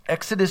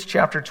Exodus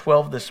chapter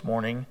 12 this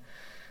morning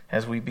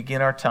as we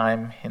begin our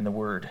time in the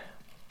Word.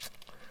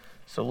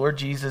 So Lord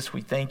Jesus,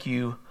 we thank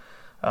you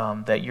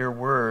that your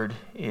Word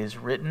is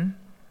written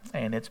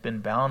and it's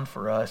been bound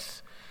for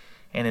us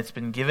and it's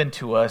been given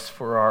to us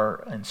for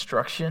our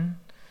instruction,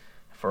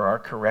 for our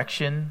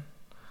correction,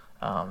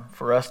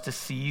 for us to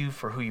see you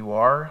for who you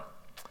are.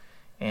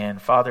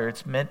 And Father,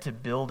 it's meant to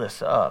build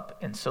us up.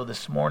 And so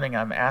this morning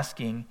I'm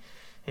asking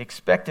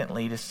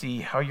expectantly to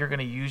see how you're going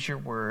to use your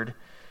Word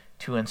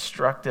to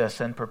instruct us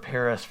and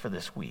prepare us for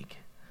this week.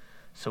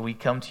 So we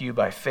come to you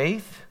by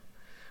faith.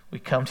 We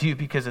come to you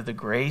because of the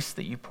grace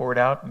that you poured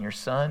out in your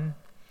Son.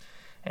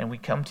 And we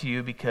come to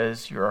you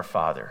because you're our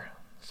Father.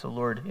 So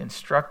Lord,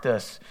 instruct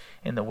us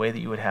in the way that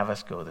you would have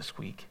us go this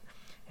week.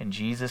 In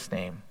Jesus'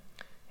 name,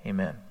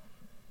 amen.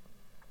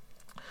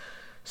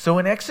 So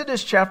in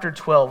Exodus chapter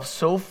 12,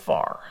 so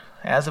far,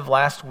 as of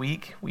last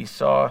week, we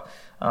saw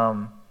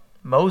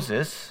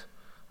Moses,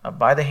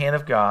 by the hand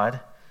of God,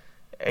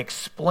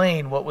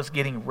 explain what was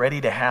getting ready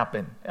to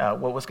happen,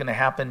 what was going to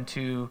happen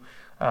to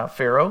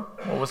Pharaoh,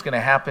 what was going to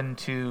happen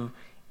to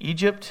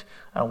Egypt,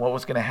 what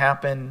was going to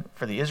happen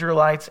for the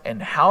Israelites,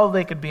 and how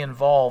they could be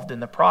involved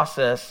in the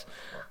process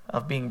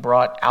of being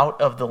brought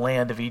out of the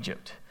land of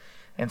Egypt.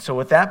 And so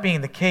with that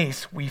being the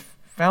case, we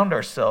found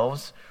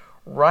ourselves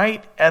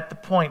right at the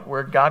point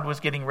where God was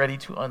getting ready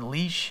to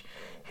unleash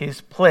his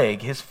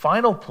plague, his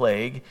final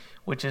plague,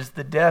 which is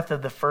the death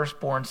of the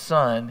firstborn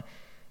son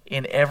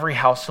in every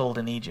household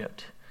in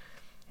Egypt.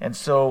 And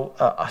so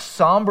a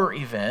somber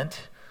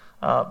event,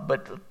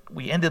 but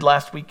we ended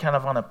last week kind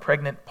of on a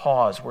pregnant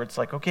pause where it's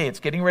like, okay,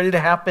 it's getting ready to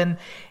happen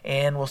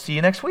and we'll see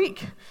you next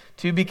week,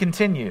 to be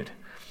continued.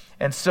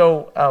 And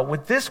so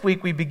with this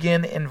week, we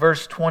begin in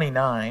verse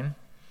 29,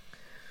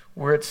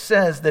 where it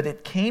says that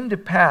it came to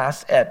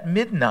pass at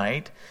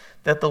midnight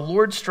that the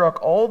Lord struck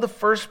all the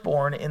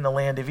firstborn in the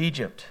land of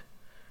Egypt,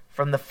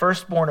 from the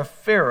firstborn of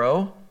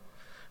Pharaoh,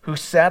 who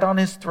sat on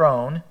his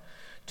throne,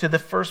 to the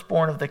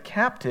firstborn of the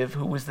captive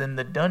who was in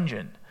the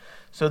dungeon.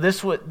 So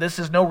this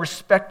is no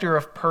respecter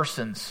of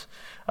persons.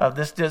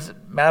 This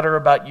doesn't matter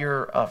about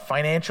your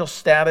financial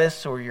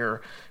status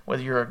or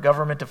whether you're a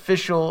government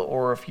official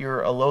or if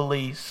you're a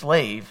lowly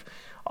slave.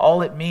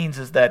 All it means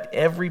is that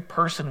every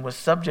person was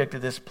subject to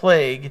this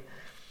plague,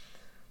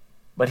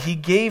 but he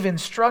gave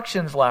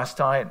instructions last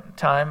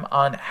time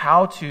on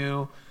how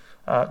to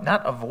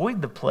not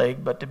avoid the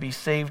plague, but to be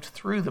saved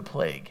through the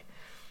plague.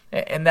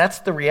 And that's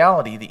the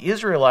reality. The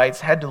Israelites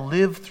had to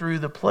live through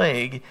the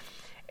plague,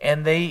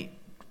 and they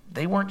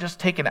weren't just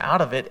taken out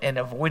of it and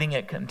avoiding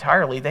it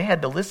entirely. They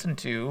had to listen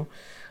to,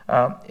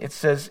 it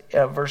says,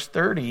 verse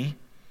 30,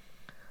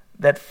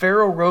 that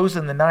Pharaoh rose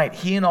in the night,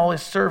 he and all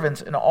his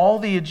servants and all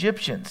the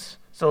Egyptians.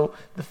 So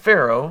the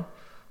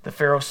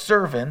Pharaoh's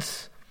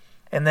servants,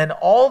 and then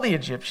all the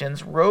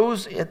Egyptians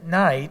rose at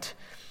night,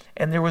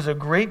 and there was a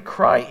great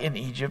cry in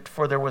Egypt,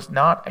 for there was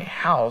not a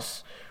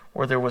house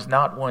where there was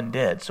not one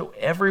dead. So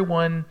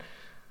everyone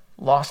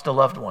lost a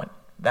loved one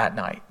that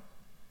night.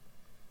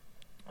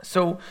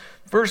 So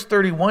verse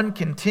 31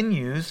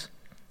 continues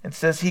and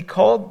says, he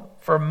called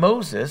for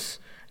Moses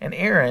and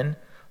Aaron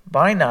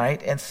by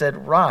night and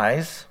said,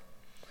 rise,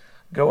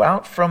 go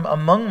out from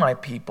among my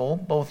people,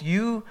 both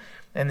you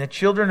and the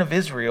children of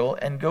Israel,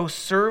 and go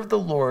serve the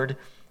Lord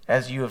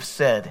as you have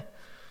said.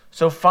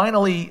 So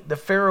finally, the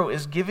Pharaoh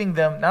is giving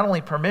them not only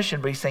permission,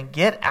 but he's saying,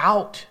 get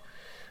out.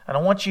 I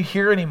don't want you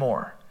here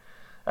anymore.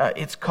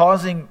 It's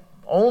causing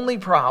only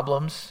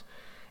problems.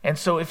 And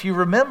so if you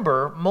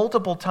remember,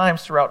 multiple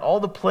times throughout all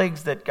the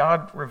plagues that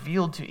God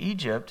revealed to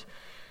Egypt,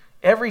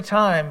 every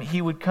time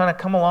he would kind of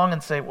come along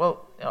and say,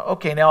 well,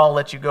 okay, now I'll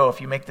let you go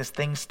if you make this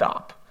thing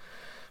stop.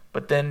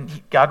 But then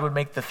God would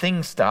make the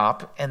thing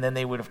stop, and then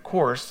they would, of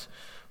course,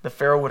 the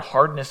Pharaoh would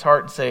harden his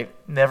heart and say,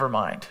 never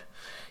mind.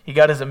 He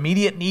got his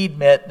immediate need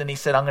met, then he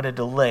said, I'm going to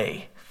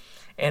delay.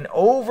 And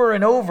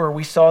over,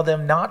 we saw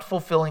them not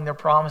fulfilling their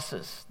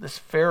promises. This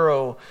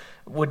Pharaoh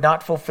would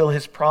not fulfill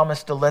his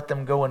promise to let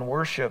them go and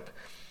worship.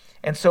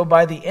 And so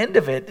by the end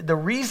of it, the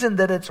reason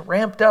that it's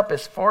ramped up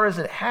as far as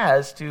it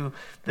has to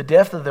the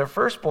death of their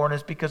firstborn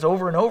is because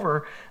over and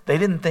over, they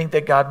didn't think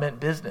that God meant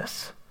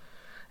business.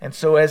 And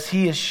so as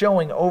he is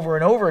showing over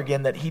and over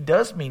again that he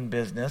does mean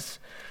business,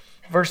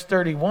 verse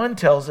 31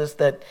 tells us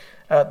that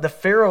the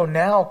Pharaoh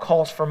now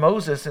calls for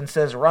Moses and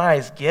says,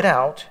 rise, get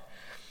out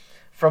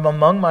from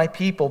among my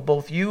people,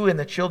 both you and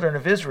the children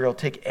of Israel.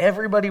 Take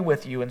everybody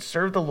with you and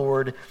serve the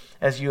Lord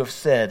as you have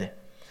said.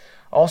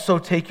 Also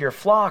take your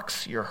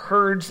flocks, your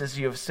herds, as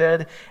you have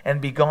said,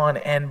 and be gone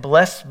and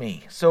bless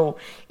me. So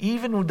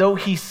even though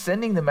he's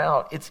sending them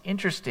out, it's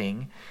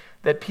interesting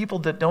that people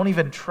that don't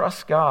even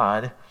trust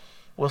God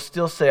will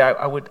still say,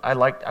 I would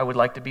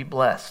like to be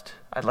blessed.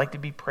 I'd like to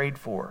be prayed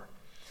for.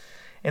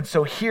 And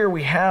so here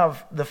we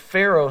have the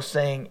Pharaoh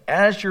saying,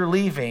 as you're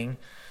leaving,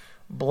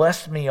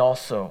 bless me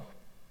also.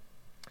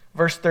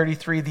 Verse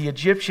 33, the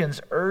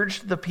Egyptians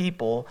urged the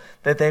people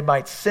that they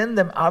might send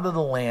them out of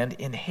the land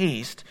in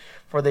haste,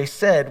 for they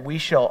said, we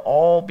shall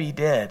all be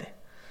dead.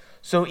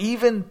 So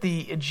even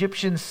the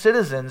Egyptian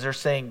citizens are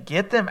saying,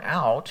 get them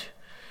out.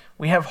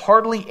 We have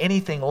hardly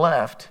anything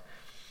left.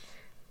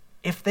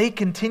 If they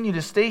continue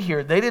to stay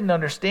here, they didn't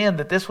understand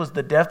that this was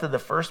the death of the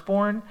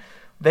firstborn.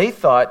 They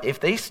thought if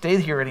they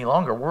stayed here any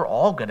longer, we're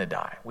all going to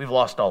die. We've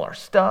lost all our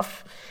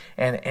stuff,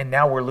 and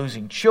now we're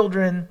losing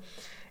children.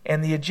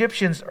 And the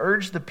Egyptians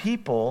urged the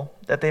people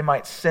that they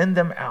might send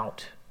them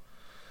out.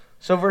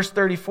 So verse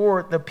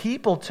 34, the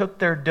people took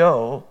their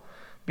dough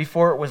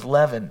before it was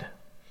leavened,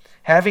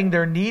 having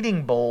their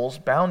kneading bowls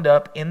bound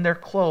up in their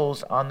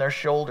clothes on their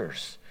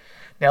shoulders.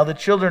 Now the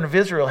children of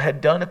Israel had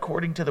done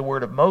according to the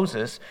word of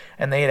Moses,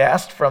 and they had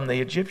asked from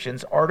the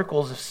Egyptians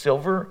articles of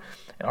silver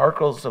and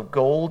articles of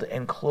gold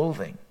and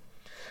clothing.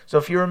 So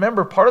if you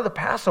remember, part of the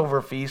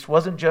Passover feast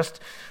wasn't just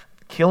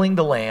killing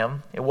the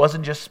lamb. It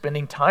wasn't just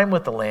spending time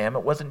with the lamb.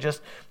 It wasn't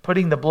just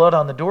putting the blood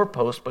on the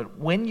doorpost. But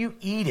when you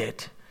eat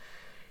it,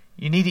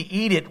 you need to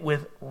eat it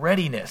with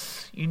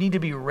readiness. You need to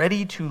be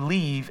ready to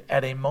leave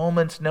at a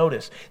moment's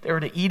notice. They were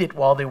to eat it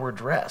while they were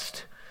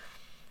dressed,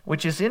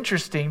 which is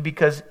interesting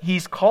because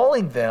he's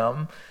calling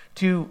them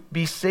to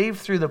be saved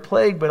through the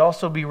plague, but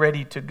also be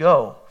ready to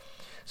go.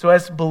 So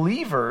as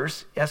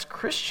believers, as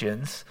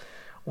Christians,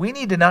 we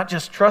need to not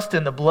just trust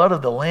in the blood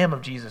of the Lamb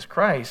of Jesus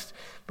Christ,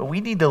 but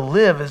we need to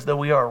live as though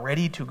we are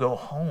ready to go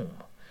home.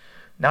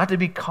 Not to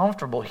be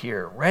comfortable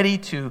here, ready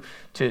to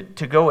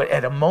go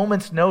at a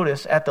moment's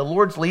notice at the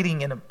Lord's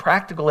leading in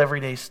practical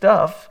everyday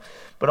stuff,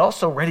 but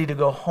also ready to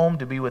go home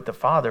to be with the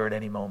Father at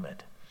any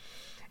moment.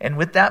 And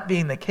with that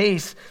being the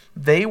case,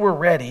 they were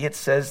ready. It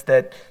says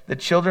that the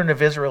children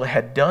of Israel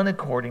had done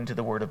according to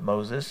the word of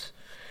Moses.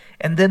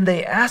 And then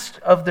they asked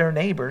of their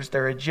neighbors,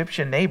 their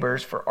Egyptian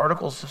neighbors, for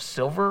articles of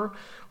silver,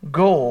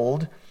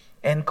 gold,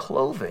 and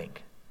clothing.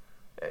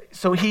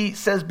 So he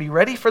says, be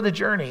ready for the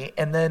journey,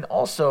 and then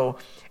also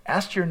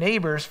ask your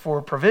neighbors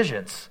for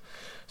provisions.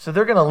 So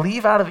they're going to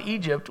leave out of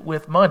Egypt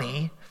with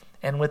money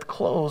and with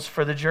clothes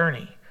for the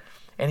journey.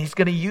 And he's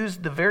going to use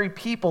the very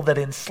people that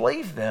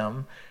enslaved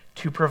them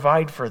to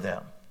provide for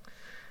them.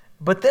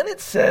 But then it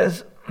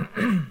says,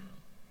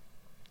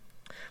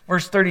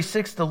 verse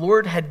 36, the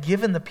Lord had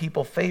given the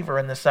people favor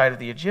in the sight of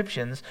the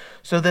Egyptians,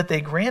 so that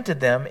they granted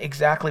them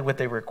exactly what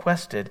they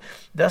requested.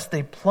 Thus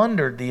they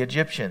plundered the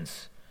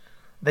Egyptians.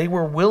 They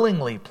were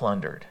willingly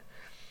plundered.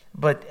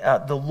 But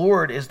the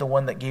Lord is the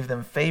one that gave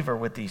them favor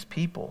with these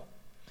people.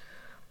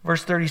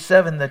 Verse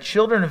 37, the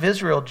children of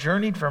Israel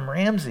journeyed from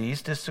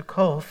Ramses to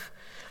Succoth,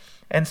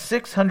 and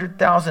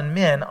 600,000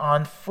 men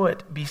on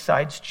foot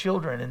besides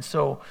children. And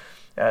so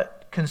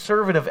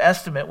conservative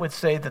estimate would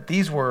say that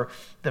these were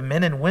the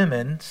men and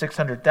women,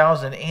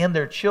 600,000, and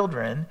their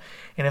children.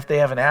 And if they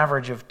have an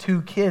average of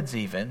 2 kids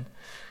even,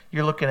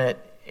 you're looking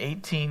at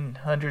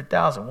 1,800,000,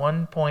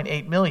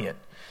 1.8 million.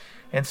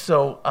 And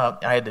so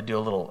I had to do a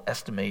little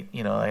estimate.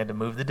 I had to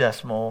move the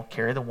decimal,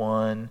 carry the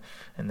 1,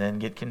 and then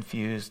get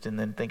confused, and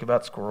then think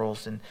about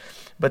squirrels.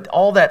 But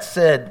all that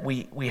said,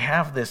 we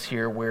have this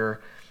here where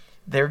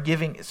they're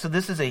giving. So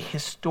this is a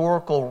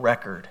historical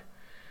record.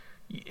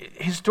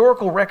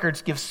 Historical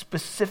records give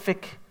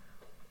specific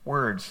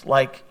words,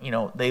 like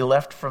they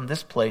left from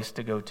this place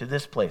to go to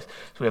this place.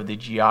 So we have the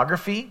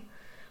geography,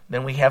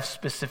 then we have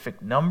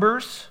specific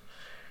numbers.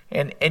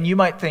 And you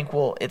might think,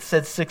 well, it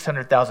said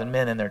 600,000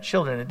 men and their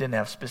children. It didn't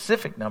have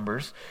specific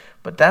numbers,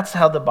 but that's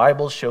how the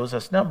Bible shows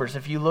us numbers.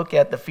 If you look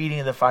at the feeding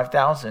of the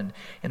 5,000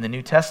 in the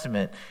New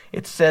Testament,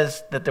 it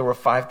says that there were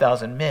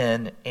 5,000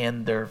 men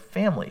and their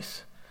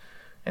families.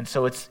 And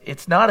so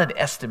it's not an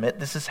estimate.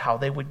 This is how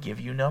they would give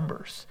you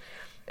numbers.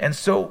 And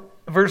so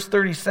verse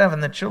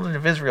 37, the children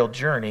of Israel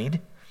journeyed.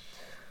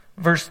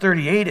 Verse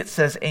 38, it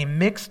says, a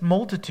mixed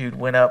multitude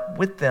went up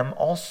with them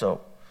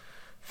also,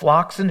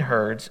 flocks and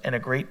herds, and a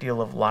great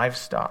deal of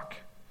livestock.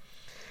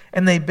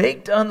 And they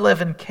baked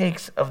unleavened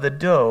cakes of the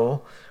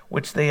dough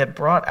which they had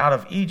brought out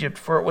of Egypt,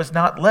 for it was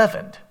not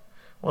leavened.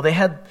 Well, they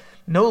had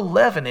no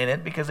leaven in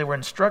it because they were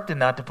instructed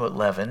not to put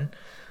leaven,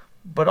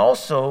 but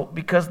also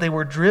because they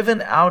were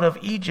driven out of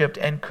Egypt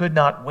and could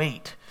not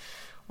wait.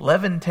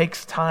 Leaven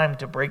takes time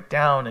to break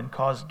down and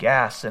cause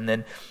gas and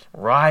then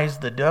rise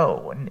the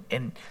dough.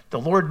 And the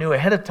Lord knew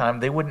ahead of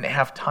time they wouldn't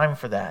have time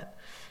for that.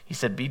 He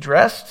said, be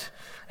dressed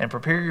and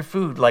prepare your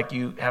food like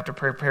you have to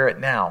prepare it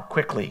now,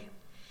 quickly.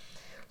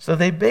 So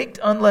they baked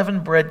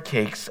unleavened bread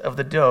cakes of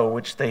the dough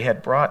which they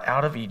had brought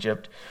out of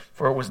Egypt,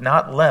 for it was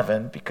not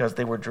leavened, because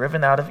they were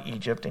driven out of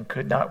Egypt and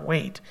could not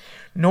wait,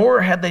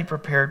 nor had they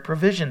prepared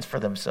provisions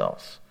for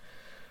themselves.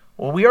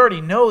 Well, we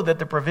already know that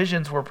the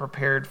provisions were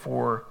prepared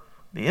for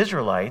the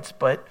Israelites,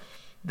 but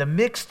the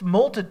mixed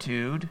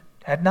multitude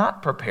had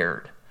not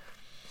prepared.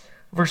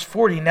 Verse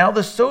 40, now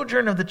the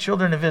sojourn of the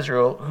children of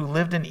Israel who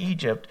lived in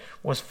Egypt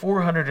was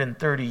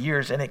 430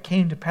 years, and it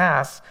came to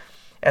pass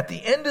at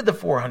the end of the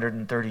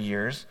 430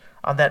 years,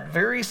 on that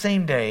very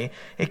same day,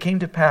 it came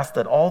to pass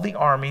that all the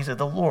armies of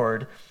the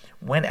Lord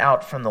went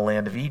out from the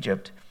land of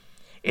Egypt.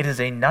 It is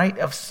a night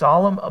of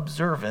solemn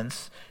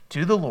observance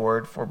to the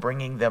Lord for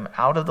bringing them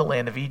out of the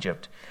land of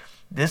Egypt.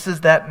 This is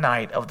that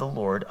night of the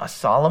Lord, a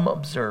solemn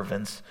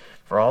observance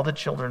for all the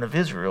children of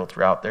Israel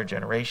throughout their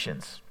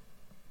generations.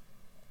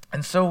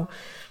 And so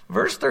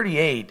verse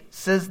 38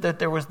 says that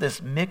there was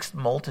this mixed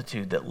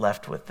multitude that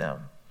left with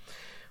them,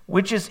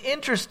 which is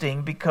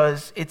interesting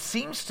because it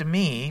seems to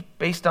me,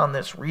 based on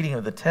this reading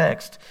of the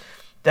text,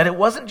 that it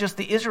wasn't just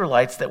the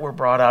Israelites that were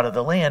brought out of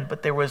the land,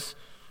 but there was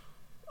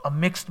a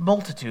mixed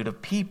multitude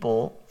of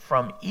people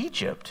from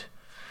Egypt.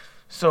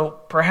 So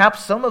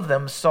perhaps some of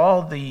them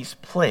saw these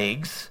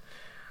plagues.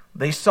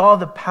 They saw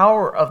the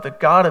power of the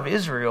God of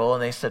Israel,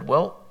 and they said,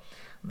 well,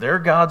 their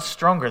God's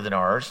stronger than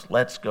ours.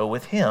 Let's go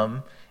with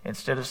him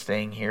instead of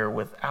staying here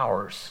with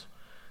ours.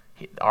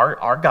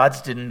 Our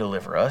gods didn't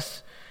deliver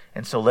us,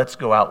 and so let's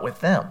go out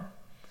with them.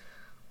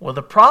 Well,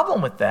 the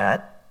problem with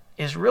that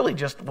is really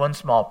just one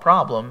small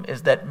problem,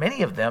 is that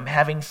many of them,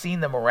 having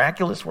seen the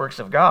miraculous works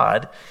of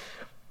God,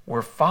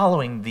 were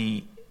following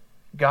the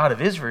God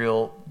of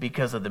Israel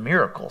because of the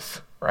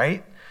miracles,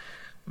 right?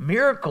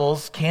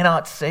 Miracles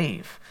cannot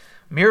save.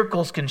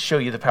 Miracles can show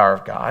you the power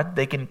of God.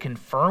 They can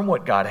confirm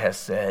what God has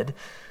said.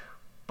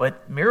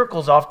 But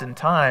miracles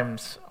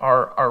oftentimes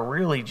are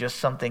really just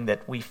something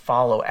that we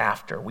follow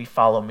after. We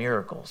follow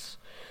miracles.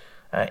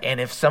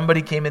 And if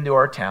somebody came into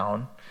our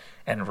town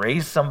and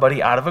raised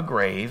somebody out of a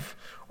grave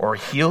or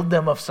healed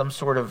them of some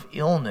sort of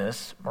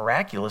illness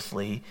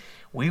miraculously,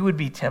 we would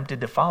be tempted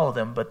to follow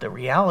them. But the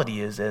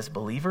reality is, as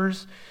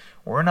believers,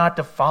 we're not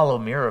to follow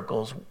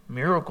miracles.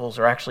 Miracles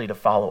are actually to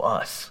follow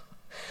us.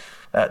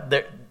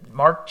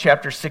 Mark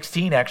chapter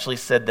 16 actually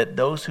said that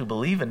those who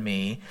believe in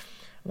me,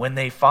 when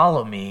they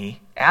follow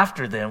me,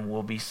 after them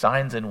will be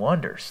signs and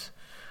wonders.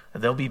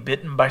 They'll be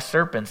bitten by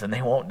serpents and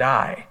they won't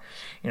die.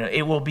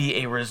 It will be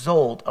a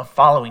result of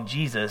following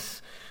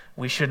Jesus.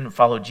 We shouldn't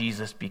follow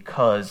Jesus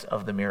because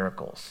of the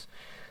miracles.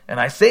 And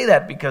I say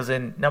that because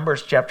in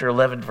Numbers chapter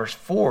 11, verse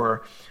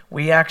 4,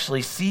 we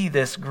actually see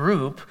this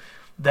group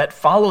that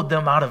followed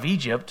them out of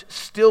Egypt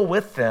still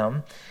with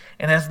them.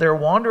 And as they're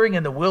wandering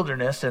in the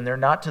wilderness and they're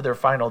not to their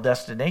final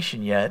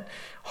destination yet,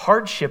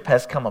 hardship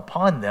has come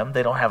upon them.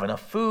 They don't have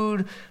enough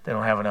food. They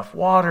don't have enough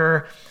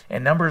water.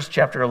 And Numbers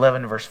chapter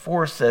 11, verse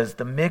 4 says,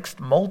 the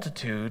mixed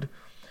multitude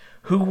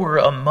who were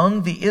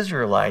among the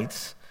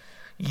Israelites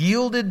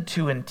yielded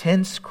to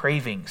intense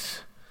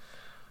cravings.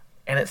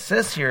 And it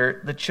says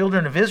here, the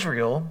children of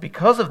Israel,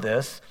 because of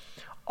this,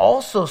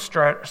 also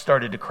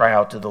started to cry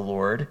out to the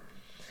Lord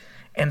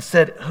and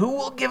said, who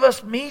will give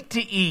us meat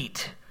to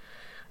eat?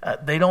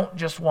 They don't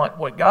just want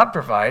what God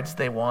provides,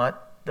 they want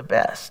the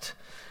best.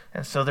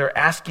 And so they're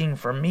asking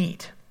for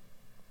meat.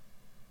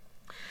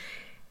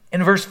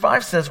 And verse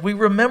 5 says, we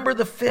remember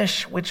the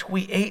fish which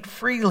we ate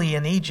freely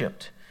in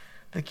Egypt,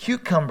 the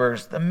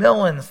cucumbers, the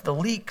melons, the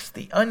leeks,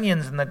 the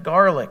onions, and the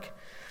garlic.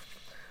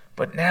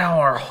 But now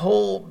our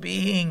whole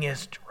being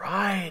is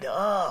dried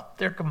up.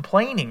 They're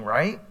complaining,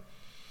 right?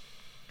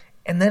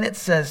 And then it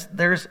says,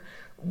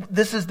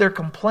 this is their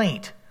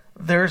complaint.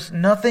 There's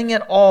nothing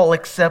at all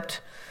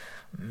except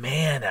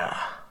manna.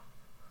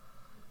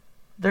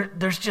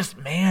 There's just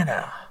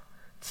manna.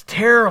 It's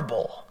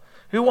terrible.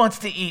 Who wants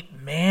to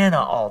eat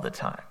manna all the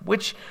time?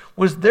 Which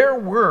was their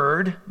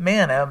word.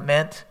 Manna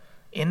meant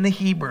in the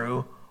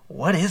Hebrew,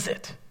 what is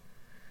it?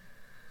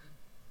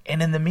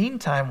 And in the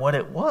meantime, what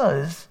it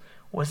was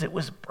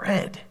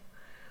bread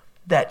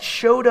that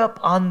showed up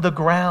on the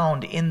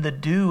ground in the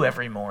dew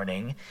every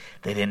morning.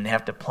 They didn't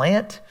have to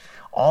plant.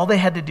 All they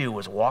had to do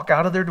was walk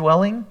out of their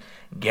dwelling,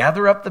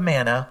 gather up the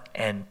manna,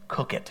 and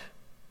cook it.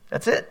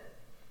 That's it.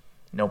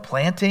 No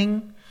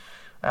planting,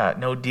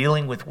 no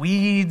dealing with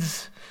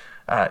weeds,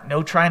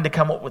 no trying to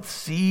come up with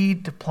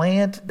seed to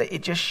plant.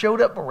 It just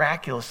showed up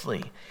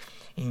miraculously.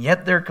 And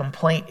yet their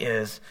complaint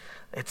is,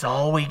 it's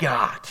all we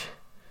got.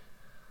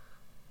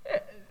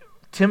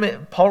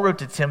 Paul wrote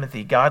to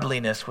Timothy,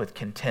 godliness with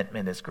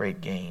contentment is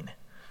great gain.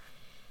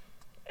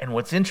 And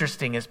what's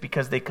interesting is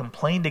because they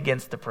complained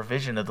against the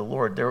provision of the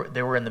Lord,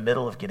 they were in the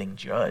middle of getting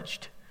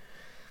judged.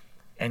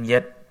 And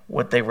yet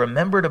what they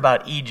remembered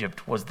about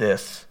Egypt was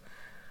this.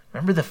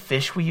 Remember the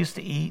fish we used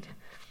to eat?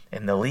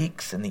 And the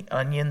leeks and the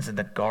onions and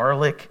the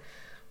garlic?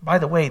 By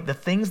the way, the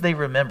things they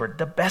remembered,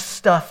 the best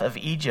stuff of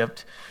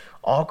Egypt,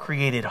 all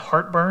created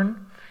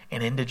heartburn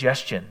and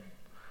indigestion.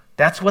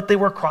 That's what they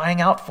were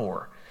crying out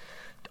for.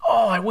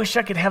 Oh, I wish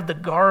I could have the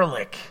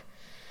garlic.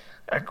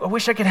 I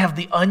wish I could have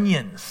the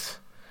onions.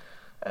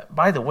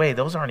 By the way,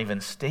 those aren't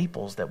even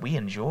staples that we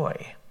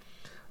enjoy.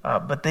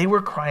 But they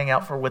were crying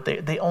out for what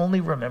they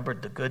only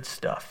remembered the good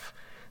stuff.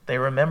 They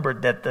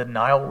remembered that the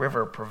Nile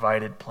River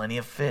provided plenty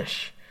of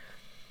fish.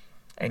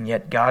 And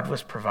yet God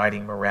was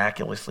providing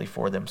miraculously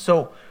for them.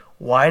 So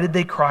why did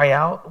they cry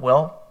out?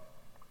 Well,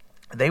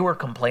 they were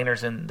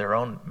complainers in their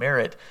own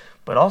merit,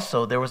 but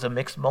also there was a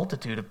mixed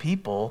multitude of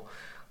people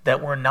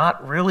that were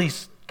not really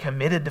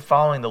committed to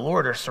following the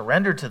Lord or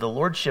surrendered to the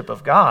lordship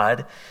of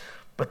God,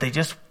 but they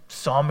just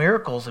saw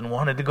miracles and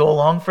wanted to go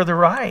along for the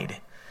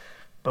ride.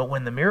 But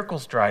when the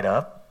miracles dried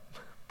up,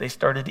 they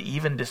started to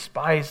even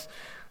despise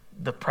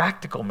the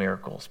practical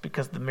miracles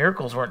because the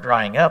miracles weren't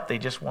drying up. They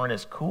just weren't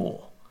as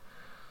cool.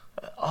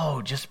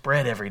 Oh, just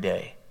bread every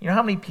day. You know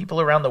how many people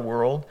around the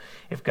world,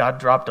 if God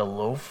dropped a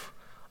loaf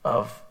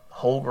of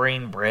whole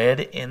grain bread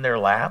in their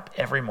lap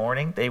every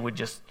morning, they would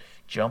just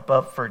jump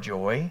up for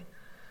joy?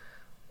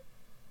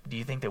 Do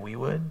you think that we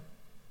would?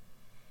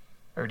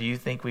 Or do you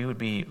think we would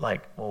be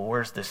like, well,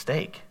 where's the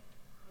steak?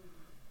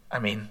 I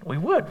mean, we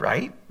would,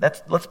 right?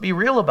 Let's be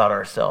real about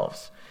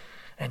ourselves.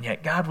 And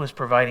yet God was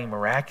providing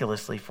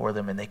miraculously for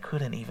them, and they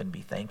couldn't even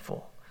be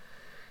thankful.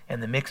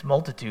 And the mixed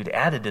multitude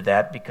added to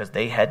that because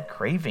they had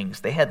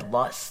cravings, they had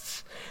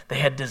lusts, they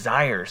had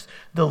desires.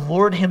 The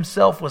Lord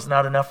himself was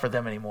not enough for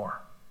them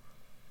anymore.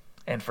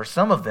 And for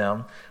some of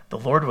them, the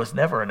Lord was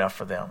never enough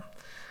for them.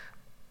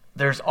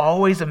 There's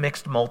always a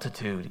mixed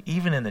multitude,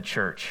 even in the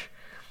church.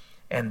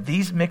 And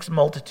these mixed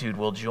multitude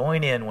will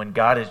join in when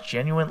God is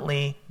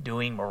genuinely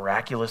doing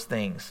miraculous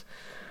things.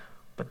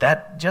 But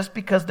that, just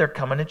because they're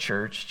coming to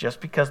church,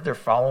 just because they're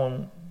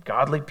following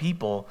godly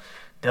people,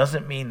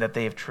 doesn't mean that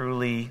they have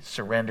truly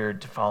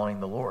surrendered to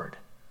following the Lord.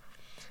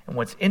 And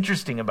what's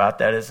interesting about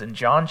that is in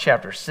John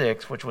chapter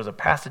 6, which was a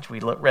passage we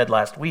read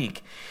last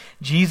week,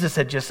 Jesus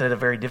had just said a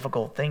very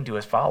difficult thing to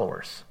his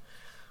followers.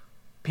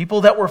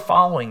 People that were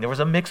following, there was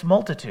a mixed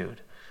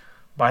multitude.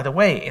 By the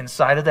way,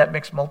 inside of that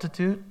mixed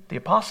multitude, the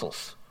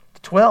apostles, the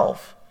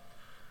 12.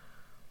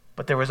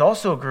 But there was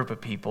also a group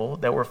of people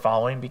that were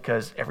following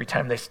because every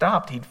time they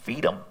stopped, he'd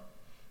feed them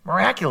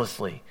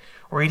miraculously,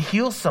 or he'd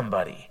heal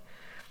somebody.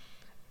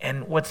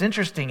 And what's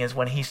interesting is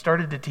when he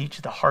started to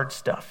teach the hard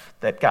stuff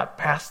that got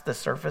past the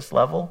surface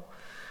level,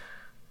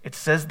 it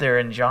says there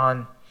in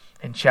John,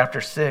 in chapter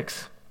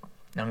 6,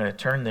 I'm going to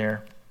turn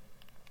there,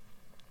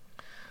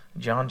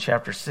 John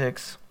chapter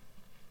 6.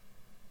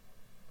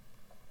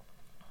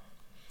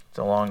 It's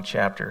a long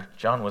chapter.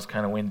 John was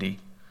kind of windy.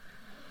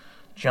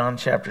 John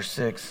chapter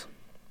 6.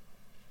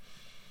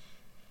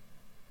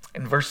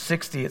 In verse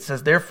 60, it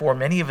says, "Therefore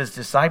many of his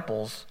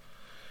disciples,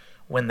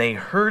 when they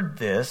heard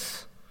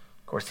this,"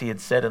 of course he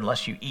had said,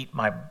 "Unless you eat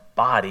my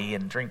body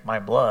and drink my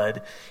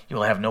blood, you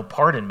will have no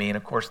part in me." And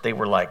of course they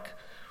were like,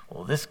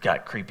 well, this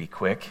got creepy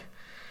quick.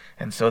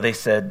 And so they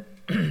said,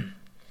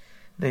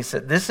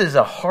 "This is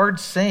a hard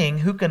saying.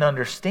 Who can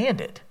understand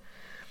it?"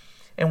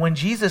 And when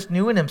Jesus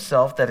knew in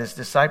himself that his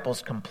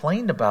disciples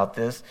complained about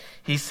this,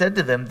 he said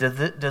to them,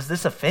 "Does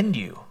this offend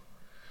you?"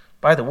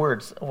 By the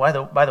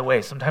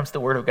way, sometimes the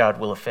word of God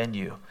will offend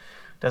you.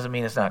 Doesn't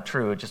mean it's not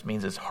true. It just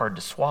means it's hard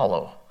to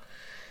swallow.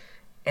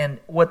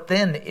 And what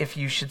then if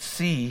you should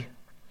see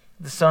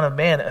the Son of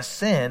Man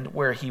ascend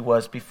where he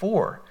was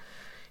before?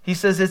 He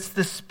says, "It's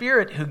the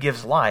Spirit who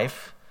gives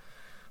life.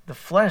 The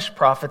flesh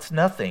profits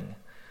nothing.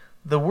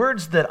 The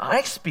words that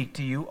I speak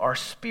to you are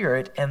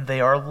spirit and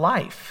they are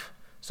life."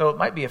 So it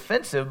might be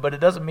offensive, but it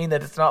doesn't mean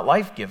that it's not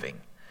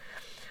life-giving.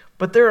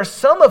 "But there are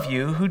some of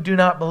you who do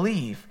not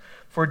believe.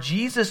 For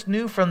Jesus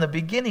knew from the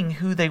beginning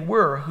who they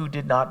were who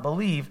did not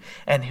believe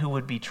and who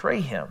would betray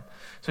him."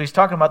 So he's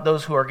talking about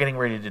those who are getting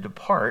ready to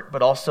depart,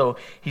 but also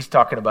he's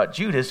talking about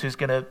Judas, who's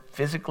going to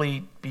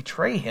physically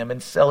betray him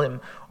and sell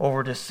him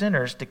over to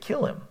sinners to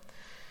kill him.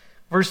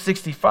 Verse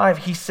 65,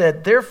 he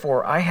said,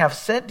 "Therefore I have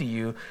said to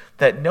you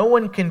that no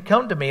one can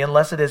come to me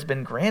unless it has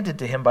been granted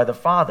to him by the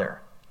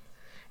Father."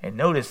 And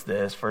notice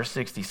this, verse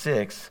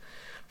 66,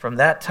 "From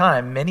that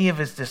time many of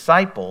his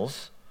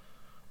disciples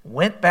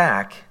went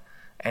back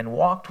and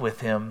walked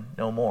with him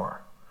no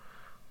more."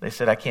 They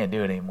said, "I can't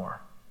do it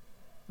anymore."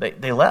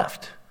 They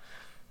left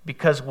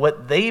because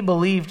what they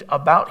believed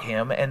about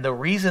him and the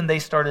reason they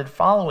started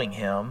following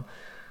him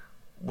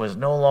was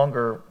no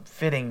longer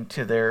fitting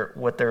to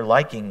what their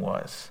liking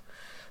was.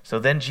 So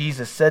then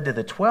Jesus said to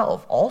the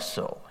 12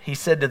 also, he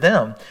said to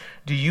them,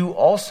 "Do you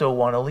also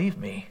want to leave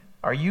me?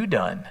 Are you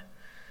done?"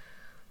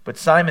 But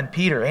Simon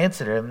Peter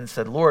answered him and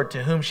said, "Lord,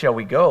 to whom shall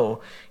we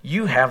go?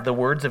 You have the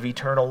words of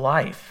eternal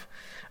life.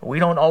 We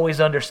don't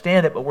always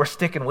understand it, but we're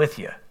sticking with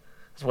you,"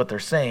 is what they're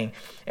saying.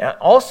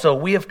 "Also,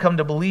 we have come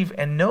to believe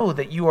and know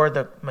that you are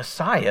the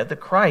Messiah, the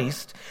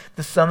Christ,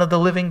 the Son of the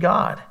living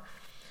God."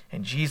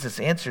 And Jesus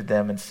answered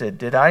them and said,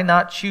 "Did I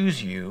not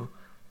choose you,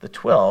 the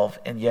 12,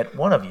 and yet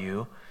one of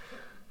you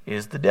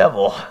is the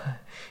devil?"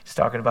 He's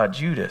talking about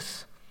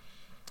Judas.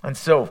 And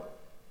so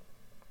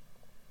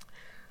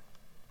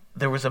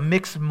there was a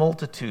mixed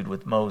multitude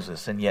with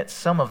Moses, and yet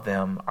some of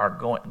them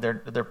are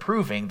they're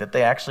proving that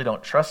they actually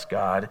don't trust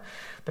God.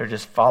 They're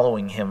just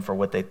following him for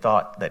what they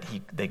thought that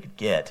they could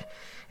get.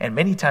 And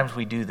many times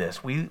we do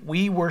this.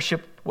 We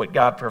worship what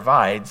God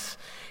provides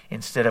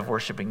instead of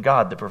worshiping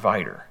God, the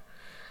provider.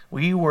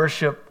 We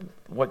worship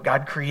what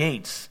God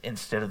creates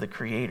instead of the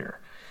creator.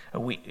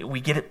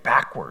 We get it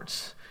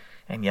backwards.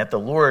 And yet the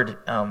Lord,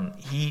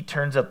 he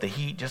turns up the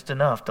heat just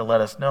enough to let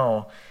us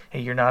know, hey,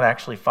 you're not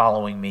actually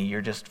following me.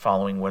 You're just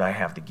following what I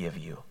have to give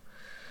you.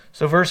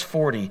 So verse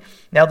 40,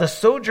 "Now the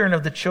sojourn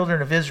of the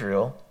children of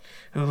Israel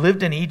who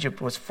lived in Egypt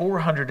was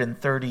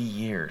 430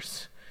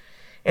 years.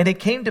 And it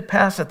came to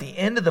pass at the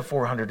end of the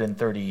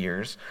 430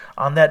 years,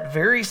 on that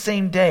very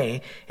same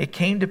day, it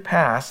came to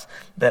pass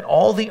that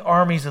all the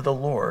armies of the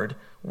Lord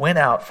went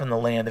out from the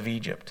land of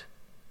Egypt.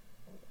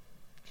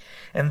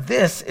 And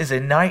this is a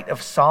night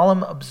of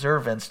solemn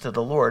observance to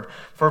the Lord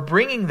for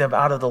bringing them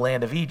out of the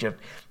land of Egypt.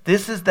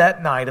 This is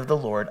that night of the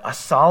Lord, a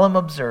solemn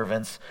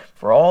observance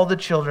for all the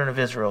children of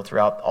Israel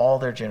throughout all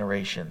their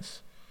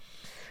generations.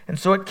 And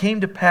so it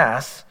came to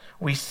pass,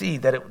 we see,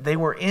 that they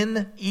were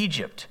in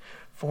Egypt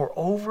for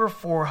over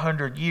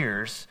 400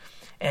 years,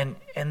 and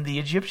the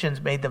Egyptians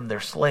made them their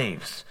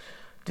slaves.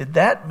 Did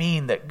that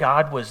mean that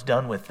God was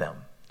done with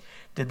them?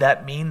 Did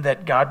that mean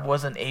that God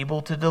wasn't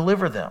able to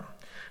deliver them?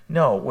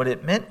 No, what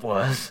it meant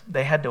was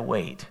they had to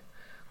wait.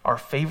 Our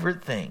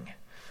favorite thing.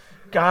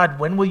 God,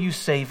 when will you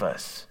save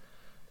us?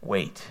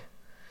 Wait.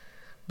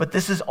 But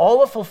this is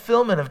all a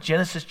fulfillment of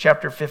Genesis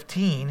chapter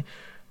 15,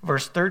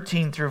 verse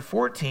 13 through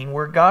 14,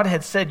 where God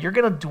had said, you're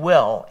going to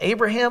dwell,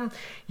 Abraham,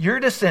 your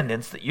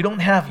descendants that you don't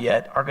have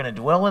yet are going to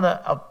dwell in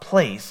a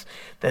place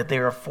that they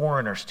are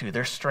foreigners to.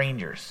 They're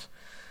strangers.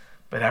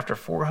 But after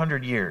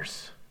 400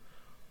 years,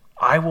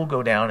 I will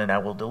go down and I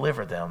will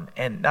deliver them.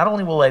 And not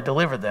only will I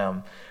deliver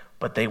them,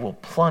 but they will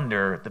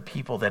plunder the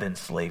people that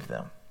enslave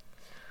them.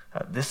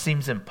 This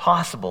seems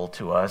impossible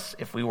to us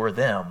if we were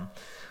them,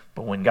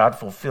 but when God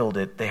fulfilled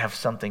it, they have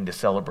something to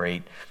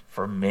celebrate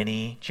for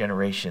many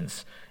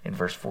generations in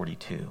verse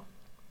 42.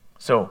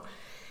 So,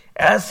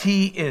 as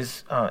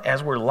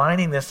we're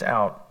lining this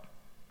out,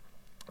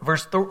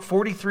 verse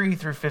 43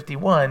 through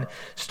 51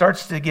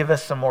 starts to give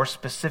us some more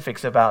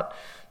specifics about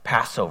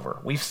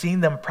Passover. We've seen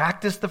them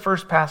practice the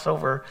first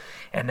Passover,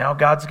 and now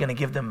God's going to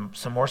give them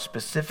some more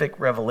specific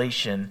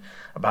revelation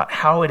about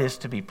how it is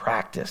to be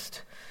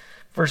practiced.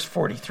 Verse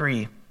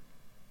 43,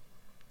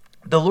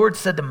 the Lord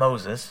said to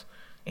Moses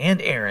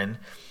and Aaron,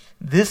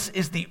 this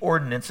is the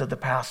ordinance of the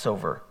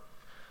Passover.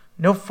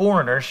 No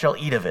foreigner shall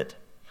eat of it,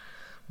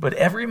 but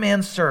every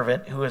man's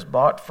servant who is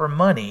bought for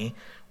money,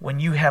 when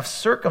you have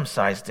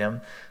circumcised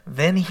him,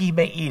 then he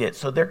may eat it.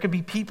 So there could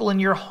be people in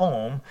your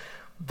home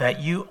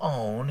that you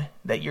own,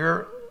 that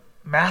you're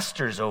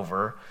masters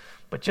over,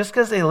 but just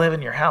because they live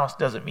in your house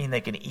doesn't mean they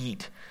can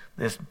eat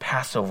this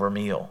Passover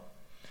meal.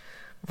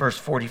 Verse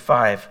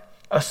 45,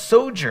 a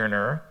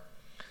sojourner,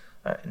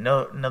 in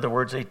other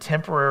words, a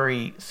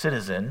temporary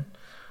citizen,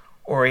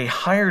 or a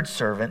hired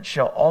servant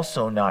shall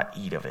also not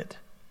eat of it.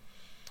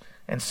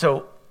 And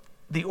so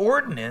the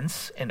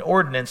ordinance, an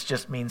ordinance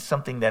just means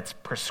something that's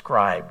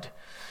prescribed,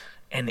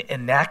 an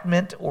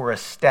enactment or a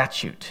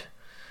statute.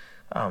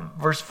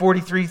 Verse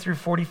 43 through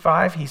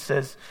 45, he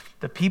says,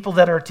 the people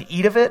that are to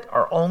eat of it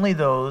are only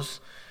those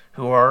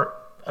who are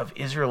of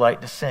Israelite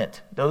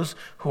descent, those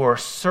who are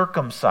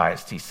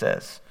circumcised, he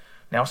says.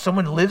 Now, if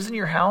someone lives in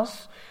your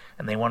house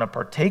and they want to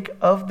partake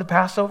of the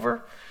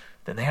Passover,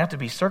 then they have to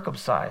be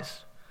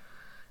circumcised.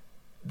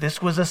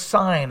 This was a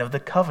sign of the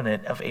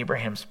covenant of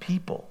Abraham's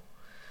people.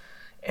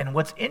 And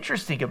what's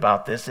interesting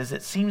about this is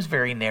it seems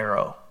very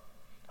narrow.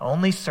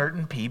 Only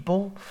certain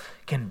people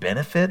can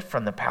benefit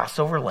from the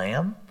Passover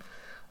lamb.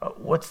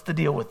 What's the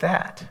deal with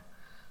that?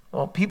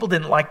 Well, people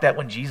didn't like that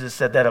when Jesus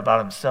said that about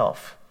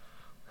himself.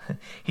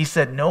 He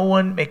said, no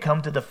one may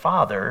come to the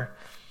Father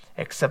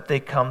except they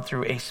come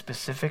through a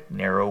specific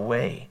narrow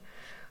way.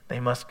 They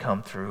must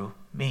come through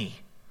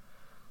me.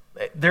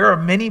 There are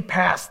many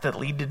paths that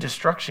lead to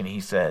destruction, he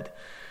said,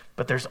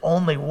 but there's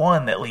only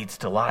one that leads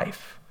to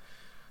life.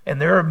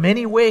 And there are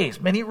many ways,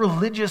 many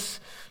religious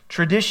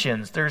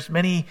traditions, there's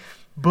many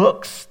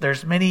books,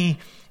 there's many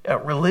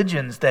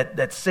religions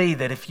that say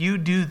that if you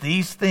do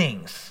these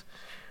things,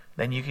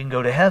 then you can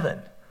go to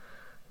heaven.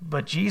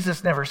 But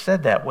Jesus never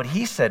said that. What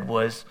he said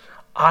was,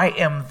 I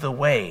am the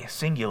way,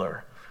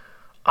 singular.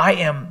 I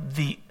am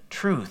the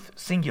truth,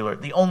 singular,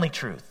 the only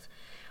truth.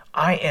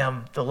 I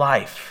am the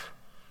life.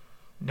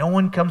 No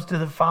one comes to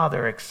the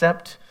Father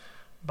except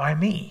by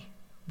me,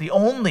 the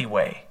only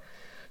way.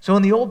 So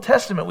in the Old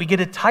Testament, we get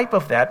a type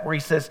of that where he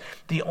says,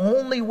 the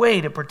only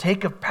way to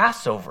partake of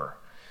Passover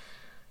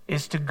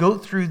is to go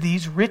through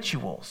these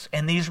rituals.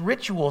 And these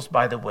rituals,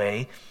 by the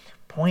way,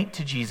 point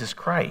to Jesus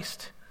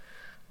Christ.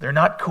 They're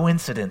not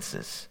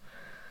coincidences.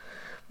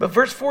 But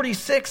verse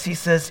 46, he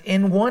says,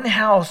 in one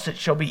house it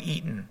shall be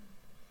eaten.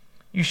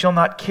 You shall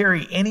not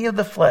carry any of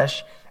the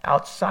flesh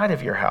outside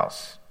of your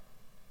house.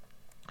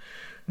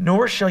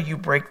 Nor shall you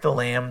break the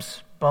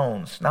lamb's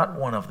bones, not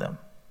one of them.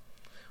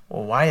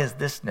 Well, why is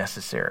this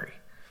necessary?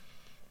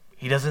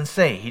 He doesn't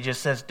say. He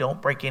just says,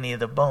 don't break any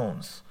of the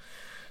bones.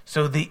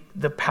 So the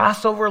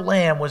Passover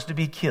lamb was to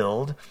be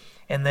killed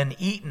and then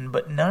eaten,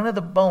 but none of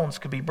the bones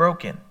could be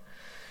broken.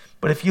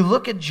 But if you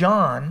look at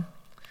John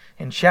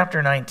in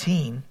chapter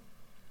 19,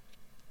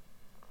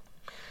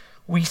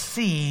 we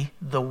see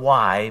the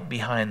why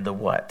behind the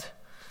what.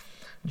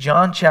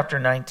 John chapter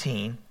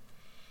 19,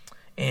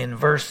 in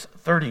verse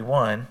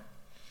 31,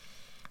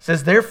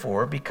 says,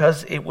 therefore,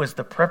 because it was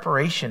the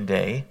preparation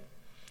day,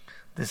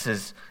 this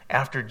is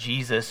after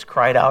Jesus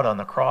cried out on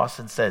the cross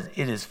and says,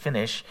 it is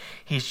finished.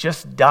 He's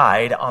just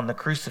died on the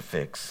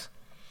crucifix.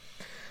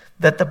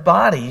 That the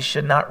body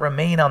should not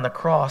remain on the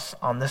cross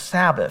on the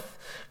Sabbath,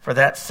 for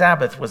that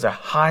Sabbath was a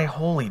high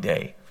holy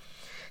day.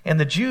 And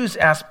the Jews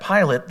asked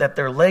Pilate that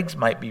their legs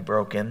might be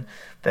broken,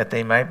 that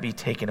they might be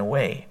taken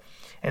away.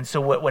 And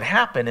so what would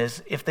happen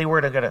is if they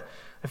were going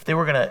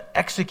to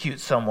execute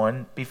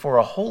someone before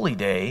a holy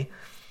day,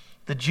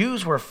 the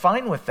Jews were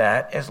fine with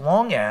that as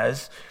long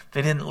as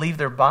they didn't leave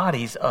their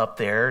bodies up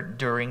there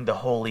during the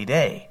holy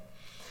day.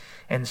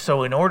 And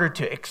so in order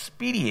to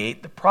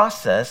expedite the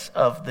process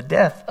of the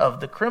death of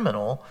the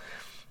criminal,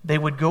 they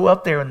would go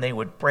up there and they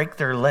would break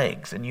their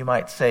legs. And you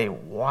might say,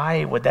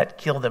 why would that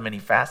kill them any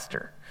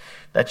faster?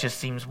 That just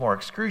seems more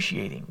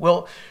excruciating.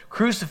 Well,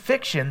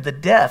 crucifixion, the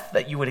death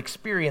that you would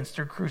experience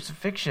through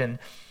crucifixion,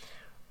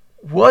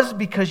 was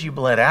because you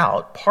bled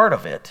out, part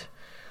of it,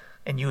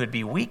 and you would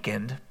be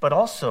weakened, but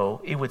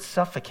also it would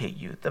suffocate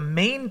you. The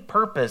main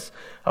purpose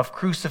of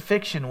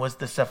crucifixion was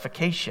the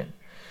suffocation.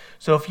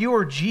 So if you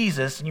were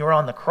Jesus and you were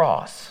on the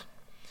cross,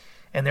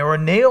 and there were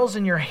nails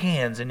in your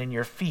hands and in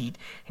your feet,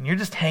 and you're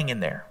just hanging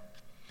there,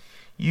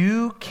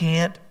 you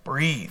can't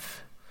breathe.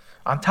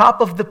 On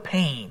top of the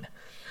pain,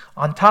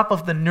 on top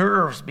of the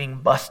nerves being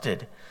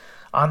busted,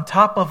 on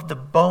top of the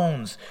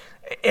bones,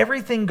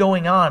 everything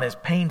going on is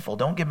painful,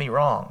 don't get me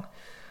wrong.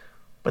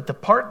 But the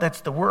part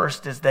that's the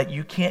worst is that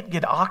you can't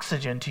get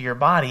oxygen to your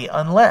body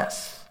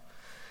unless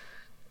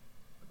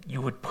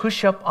you would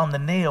push up on the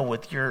nail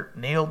with your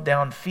nailed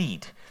down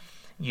feet.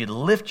 You'd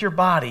lift your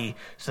body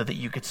so that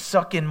you could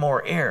suck in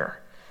more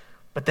air.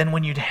 But then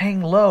when you'd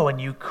hang low and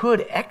you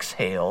could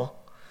exhale,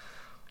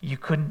 you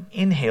couldn't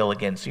inhale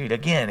again. So you'd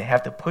again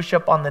have to push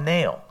up on the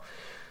nail.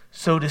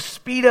 So to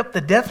speed up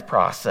the death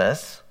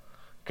process,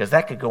 because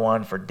that could go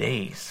on for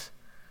days,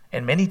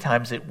 and many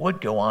times it would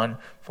go on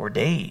for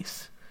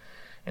days.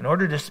 In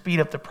order to speed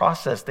up the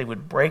process, they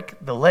would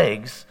break the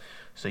legs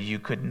so you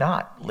could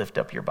not lift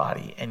up your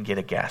body and get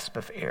a gasp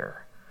of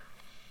air.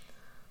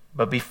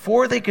 But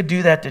before they could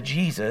do that to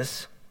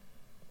Jesus,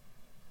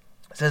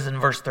 it says in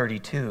verse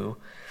 32,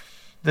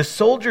 the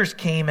soldiers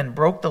came and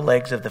broke the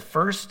legs of the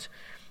first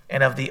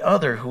and of the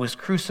other who was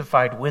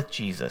crucified with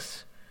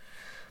Jesus.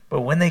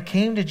 But when they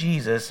came to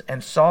Jesus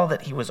and saw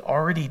that he was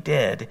already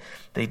dead,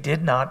 they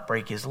did not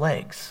break his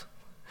legs.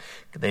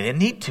 They didn't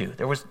need to.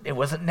 It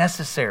wasn't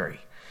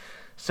necessary.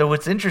 So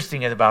what's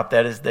interesting about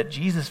that is that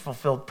Jesus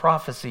fulfilled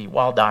prophecy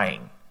while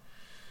dying.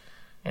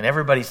 And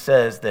everybody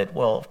says that,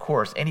 well, of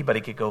course, anybody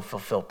could go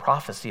fulfill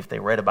prophecy if they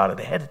read about it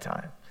ahead of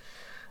time.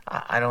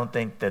 I don't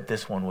think that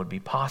this one would be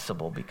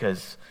possible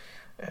because,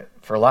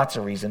 for lots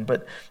of reasons.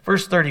 But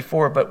verse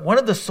 34, but one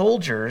of the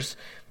soldiers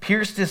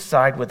pierced his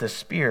side with a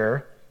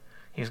spear.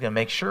 He was going to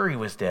make sure he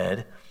was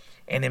dead.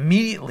 And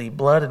immediately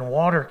blood and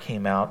water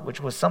came out,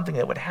 which was something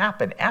that would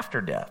happen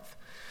after death.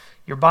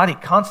 Your body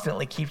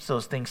constantly keeps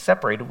those things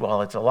separated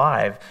while it's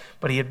alive,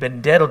 but he had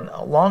been dead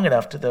long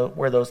enough to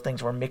where those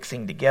things were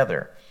mixing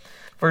together.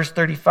 Verse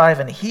 35,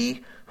 and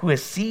he who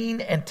has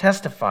seen and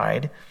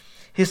testified,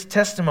 his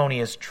testimony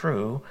is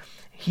true.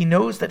 He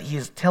knows that he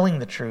is telling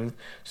the truth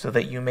so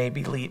that you may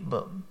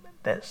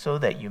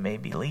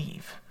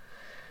believe.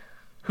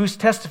 Who's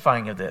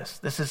testifying of this?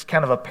 This is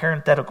kind of a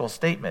parenthetical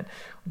statement.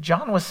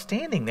 John was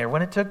standing there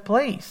when it took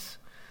place.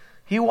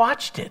 He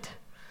watched it.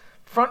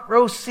 Front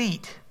row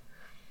seat.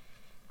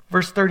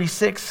 Verse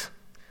 36,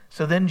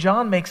 so then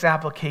John makes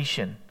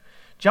application.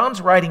 John's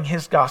writing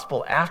his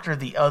gospel after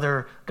the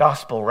other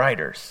gospel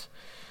writers.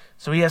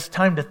 So he has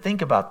time to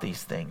think about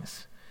these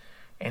things.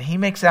 And he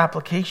makes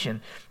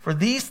application. For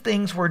these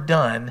things were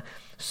done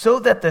so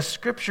that the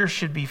scripture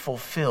should be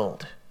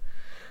fulfilled.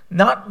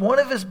 Not one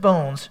of his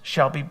bones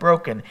shall be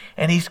broken.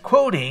 And he's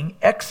quoting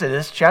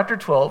Exodus chapter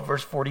 12,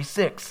 verse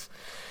 46.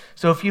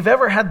 So if you've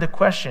ever had the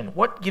question,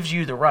 what gives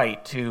you the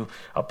right to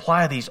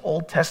apply these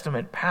Old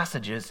Testament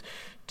passages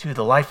to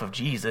the life of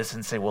Jesus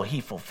and say, well, he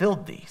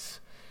fulfilled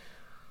these?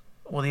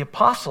 Well, the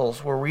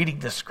apostles were reading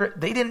the script.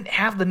 They didn't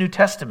have the New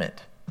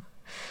Testament.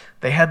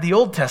 They had the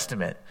Old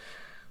Testament.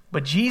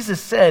 But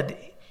Jesus said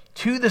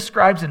to the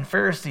scribes and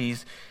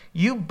Pharisees,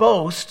 you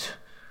boast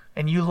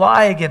and you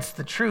lie against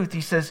the truth.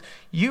 He says,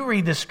 you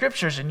read the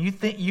scriptures and you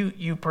think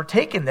you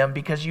partake in them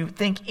because you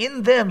think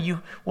in them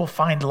you will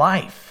find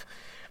life.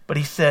 But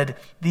he said,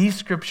 these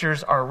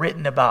scriptures are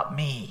written about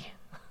me.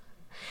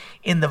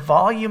 In the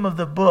volume of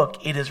the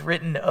book, it is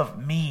written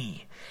of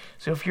me.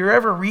 So if you're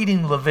ever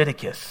reading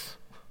Leviticus,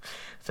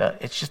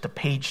 it's just a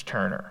page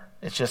turner.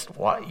 It's just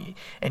why,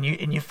 and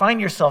you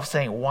find yourself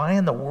saying, why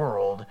in the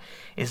world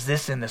is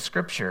this in the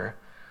scripture?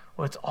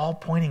 Well, it's all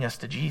pointing us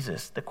to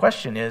Jesus. The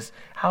question is,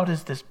 how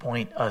does this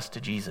point us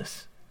to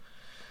Jesus?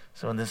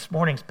 So in this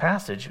morning's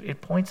passage,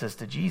 it points us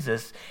to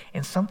Jesus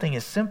in something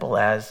as simple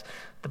as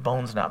the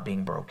bones not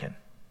being broken.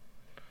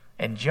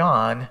 And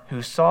John,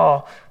 who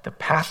saw the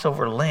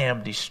Passover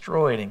lamb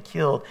destroyed and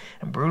killed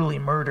and brutally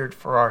murdered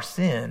for our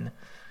sin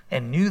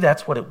and knew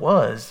that's what it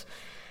was,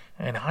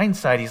 in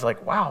hindsight, he's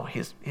like, wow,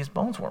 his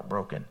bones weren't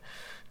broken.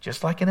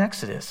 Just like in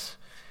Exodus.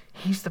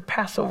 He's the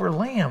Passover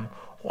lamb.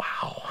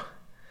 Wow.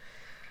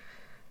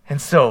 And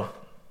so,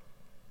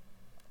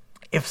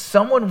 if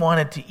someone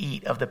wanted to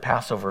eat of the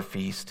Passover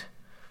feast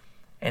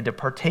and to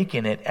partake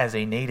in it as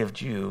a native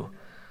Jew,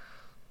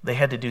 they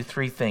had to do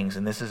three things,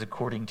 and this is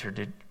according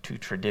to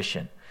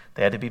tradition.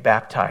 They had to be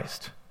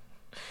baptized.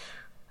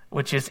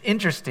 which is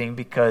interesting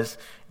because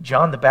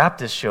John the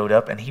Baptist showed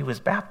up and he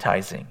was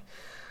baptizing.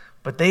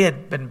 But they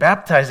had been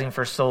baptizing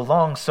for so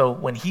long, so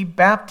when he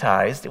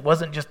baptized, it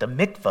wasn't just a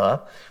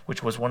mikvah,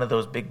 which was one of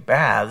those big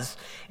baths.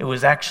 It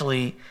was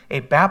actually a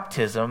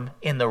baptism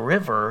in the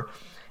river,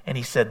 and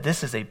he said,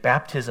 this is a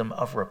baptism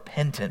of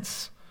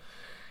repentance.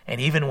 And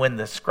even when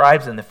the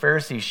scribes and the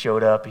Pharisees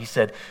showed up, he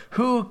said,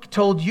 who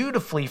told you to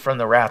flee from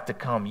the wrath to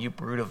come, you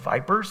brood of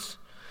vipers?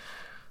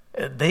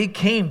 They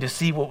came to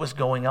see what was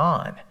going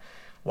on.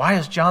 Why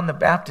is John the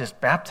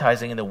Baptist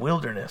baptizing in the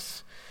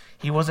wilderness?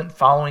 He wasn't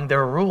following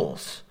their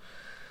rules.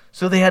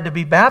 So they had to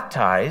be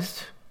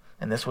baptized,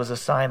 and this was a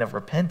sign of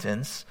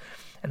repentance,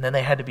 and then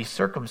they had to be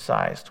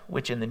circumcised,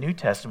 which in the New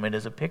Testament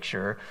is a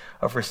picture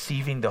of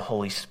receiving the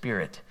Holy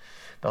Spirit.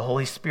 The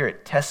Holy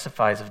Spirit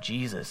testifies of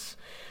Jesus.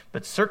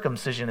 But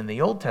circumcision in the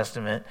Old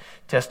Testament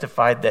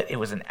testified that it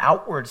was an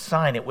outward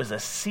sign, it was a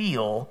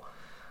seal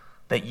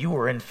that you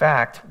were in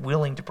fact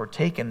willing to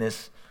partake in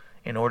this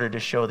in order to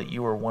show that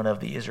you were one of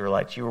the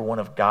Israelites, you were one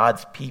of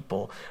God's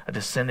people, a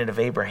descendant of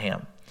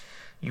Abraham.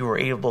 You were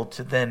able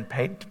to then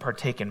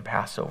partake in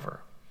Passover.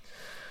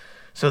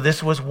 So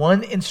this was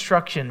one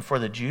instruction for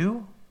the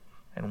Jew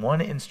and one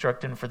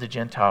instruction for the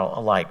Gentile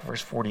alike.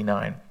 Verse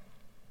 49.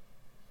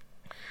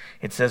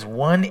 It says,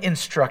 one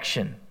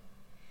instruction,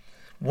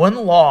 one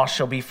law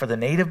shall be for the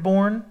native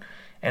born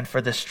and for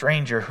the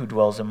stranger who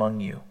dwells among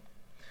you.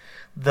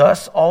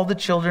 Thus all the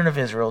children of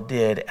Israel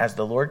did as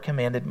the Lord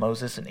commanded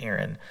Moses and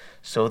Aaron,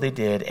 so they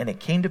did. And it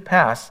came to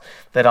pass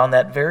that on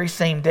that very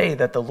same day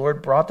that the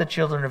Lord brought the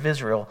children of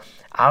Israel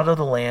out of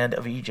the land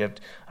of Egypt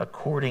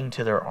according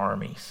to their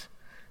armies.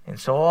 And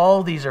so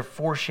all these are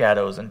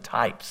foreshadows and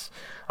types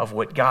of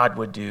what God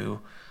would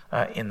do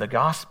in the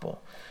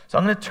gospel. So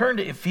I'm going to turn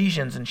to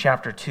Ephesians in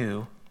chapter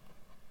 2.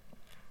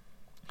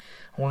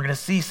 And we're going to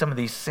see some of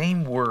these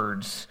same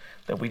words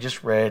that we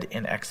just read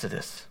in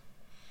Exodus.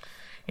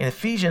 In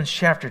Ephesians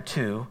chapter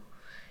 2,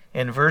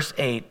 in verse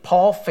 8,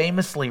 Paul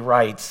famously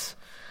writes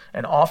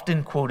an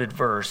often quoted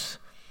verse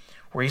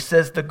where he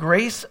says,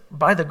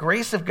 by the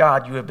grace of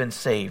God you have been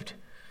saved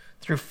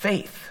through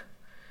faith,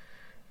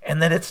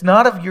 and that it's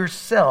not of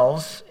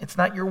yourselves, it's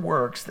not your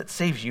works that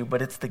saves you,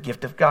 but it's the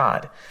gift of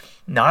God,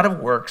 not of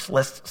works,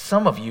 lest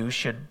some of you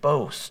should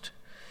boast.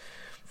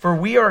 For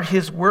we are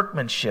his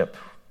workmanship,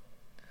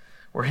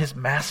 we're his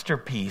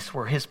masterpiece,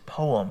 we're his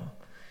poem.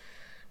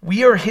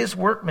 We are his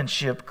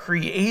workmanship,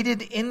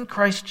 created in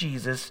Christ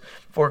Jesus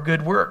for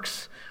good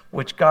works,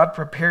 which God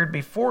prepared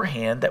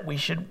beforehand that we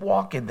should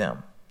walk in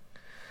them.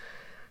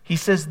 He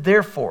says,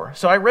 therefore.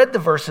 So I read the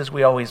verses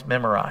we always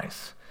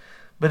memorize.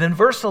 But in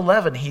verse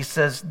 11, he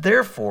says,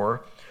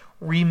 therefore,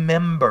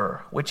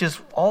 remember, which is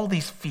all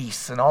these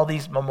feasts and all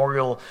these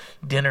memorial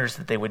dinners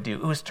that they would do.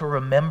 It was to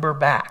remember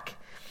back.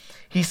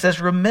 He says,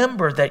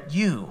 remember that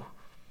you,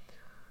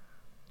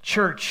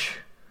 church,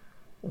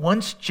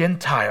 once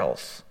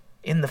Gentiles,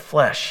 in the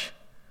flesh,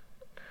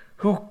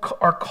 who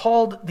are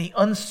called the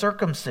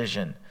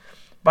uncircumcision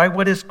by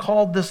what is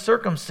called the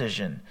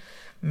circumcision,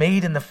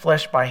 made in the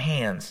flesh by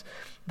hands,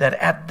 that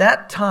at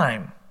that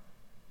time,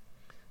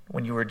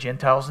 when you were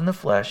Gentiles in the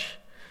flesh,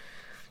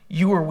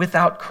 you were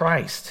without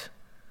Christ.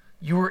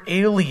 You were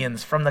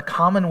aliens from the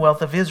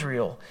commonwealth of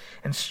Israel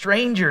and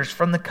strangers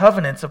from the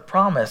covenants of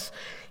promise.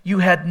 You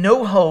had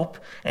no hope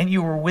and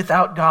you were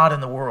without God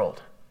in the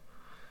world.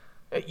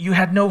 You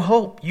had no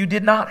hope. You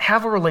did not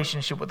have a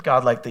relationship with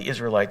God like the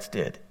Israelites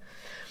did.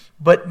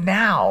 But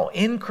now,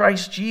 in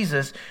Christ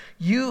Jesus,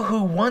 you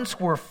who once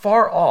were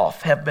far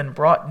off have been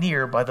brought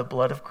near by the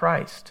blood of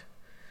Christ.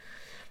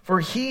 For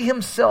he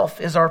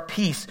himself is our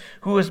peace,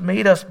 who has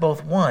made us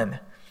both one,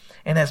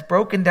 and has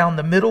broken down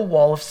the middle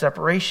wall of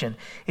separation.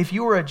 If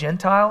you were a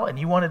Gentile and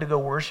you wanted to go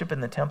worship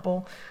in the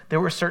temple, there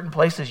were certain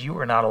places you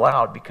were not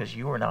allowed because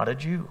you were not a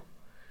Jew.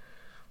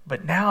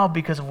 But now,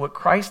 because of what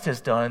Christ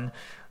has done,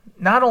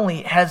 not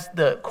only has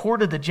the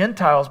court of the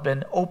Gentiles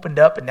been opened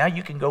up and now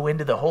you can go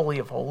into the Holy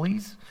of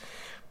Holies,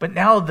 but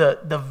now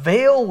the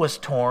veil was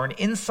torn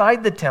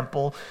inside the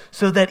temple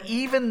so that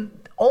even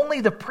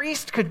only the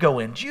priest could go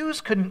in.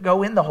 Jews couldn't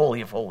go in the Holy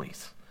of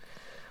Holies.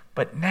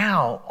 But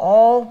now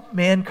all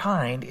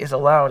mankind is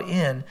allowed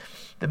in.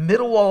 The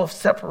middle wall of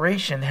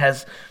separation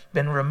has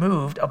been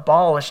removed,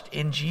 abolished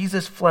in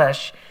Jesus'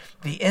 flesh.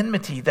 The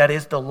enmity, that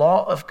is the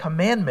law of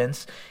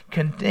commandments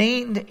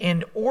contained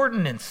in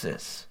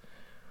ordinances.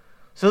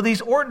 So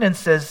these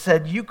ordinances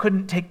said you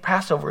couldn't take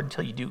Passover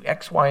until you do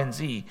X, Y, and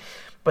Z.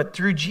 But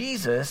through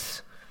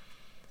Jesus,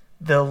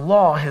 the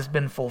law has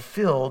been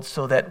fulfilled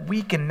so that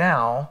we can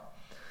now,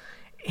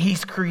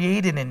 he's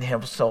created in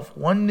himself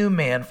one new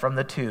man from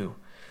the two,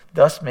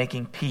 thus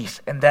making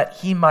peace, and that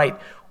he might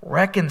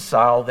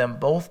reconcile them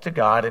both to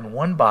God in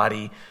one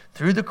body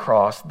through the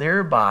cross,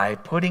 thereby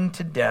putting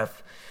to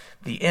death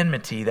the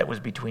enmity that was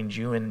between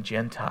Jew and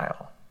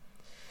Gentile.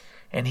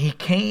 And he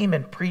came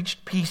and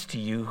preached peace to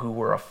you who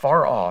were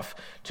afar off,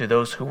 to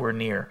those who were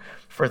near.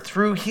 For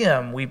through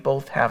him we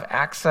both have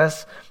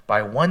access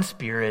by one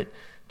Spirit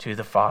to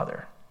the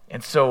Father.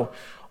 And so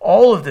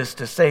all of this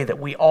to say that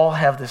we all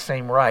have the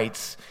same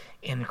rights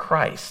in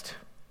Christ.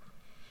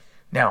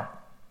 Now,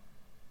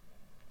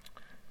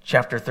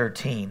 chapter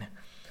 13.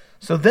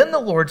 So then the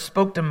Lord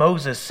spoke to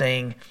Moses,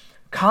 saying,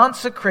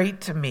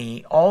 consecrate to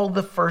me all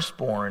the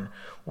firstborn,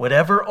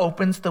 whatever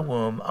opens the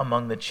womb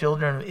among the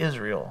children of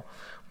Israel,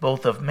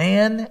 both of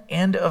man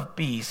and of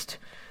beast,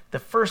 the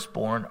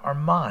firstborn are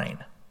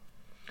mine.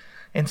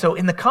 And so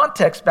in the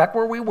context, back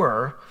where we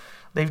were,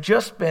 they've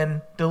just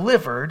been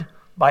delivered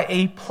by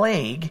a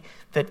plague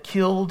that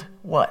killed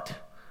what?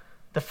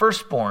 The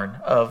firstborn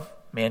of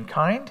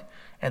mankind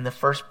and the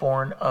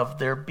firstborn of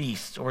their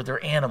beasts or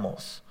their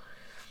animals.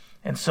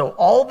 And so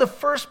all the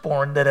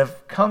firstborn that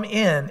have come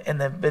in and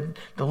have been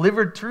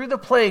delivered through the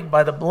plague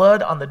by the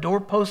blood on the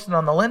doorposts and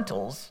on the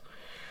lintels,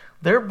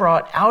 they're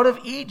brought out of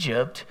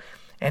Egypt.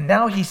 And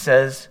now he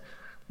says,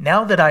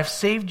 now that I've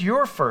saved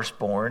your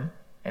firstborn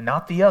and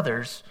not the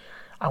others,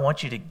 I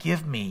want you to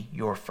give me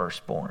your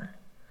firstborn.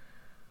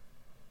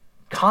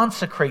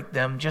 Consecrate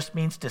them just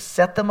means to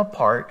set them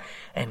apart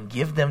and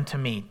give them to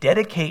me.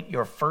 Dedicate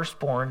your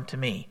firstborn to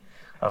me,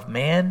 of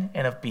man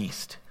and of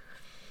beast.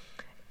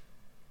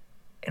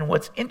 And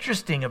what's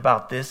interesting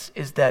about this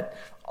is that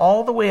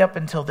all the way up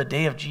until the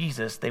day of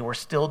Jesus, they were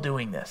still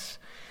doing this.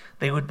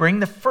 They would bring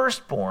the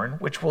firstborn,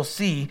 which we'll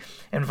see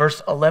in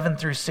verse 11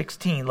 through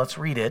 16. Let's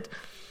read it.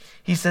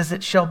 He says,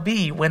 it shall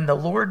be when the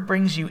Lord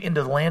brings you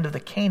into the land of the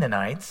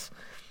Canaanites,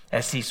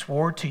 as he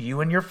swore to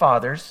you and your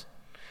fathers.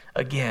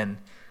 Again,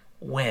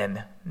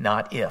 when,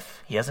 not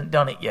if. He hasn't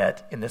done it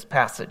yet in this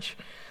passage,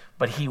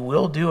 but he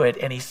will do it,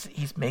 and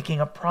he's making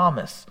a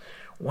promise.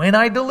 When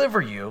I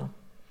deliver you,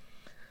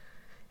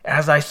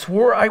 as I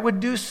swore I would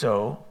do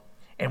so,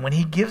 and when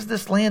he gives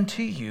this land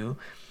to you,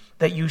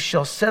 that you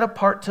shall set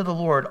apart to the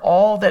Lord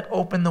all that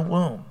open the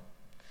womb.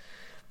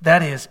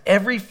 That is,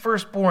 every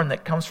firstborn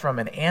that comes from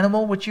an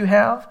animal which you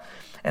have,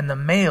 and the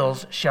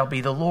males shall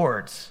be the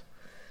Lord's.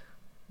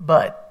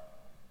 But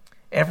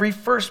every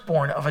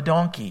firstborn of a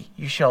donkey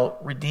you shall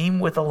redeem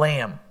with a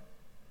lamb.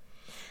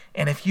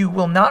 And if you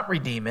will not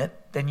redeem it,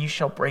 then you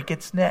shall break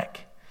its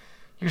neck.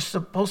 You're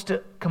supposed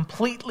to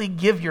completely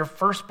give your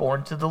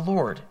firstborn to the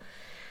Lord.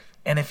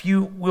 And if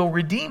you will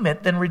redeem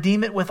it, then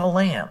redeem it with a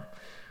lamb.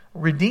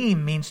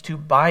 Redeem means to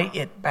buy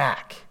it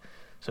back.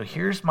 So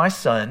here's my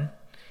son,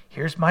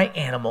 here's my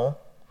animal,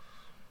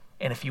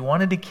 and if you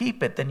wanted to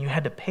keep it, then you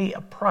had to pay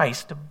a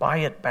price to buy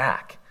it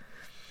back.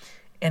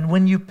 And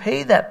when you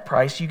pay that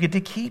price, you get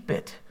to keep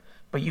it,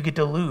 but you get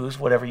to lose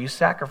whatever you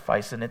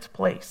sacrifice in its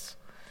place.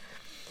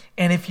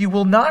 And if you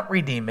will not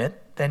redeem it,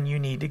 then you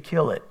need to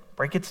kill it,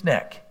 break its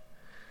neck.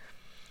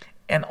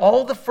 And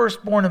all the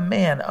firstborn of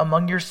man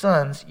among your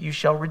sons you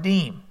shall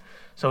redeem.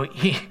 So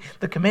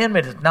the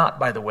commandment is not,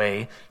 by the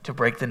way, to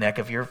break the neck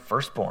of your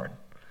firstborn,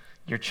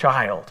 your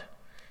child.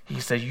 He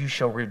says you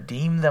shall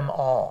redeem them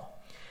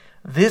all.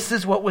 This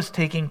is what was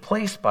taking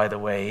place, by the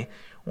way,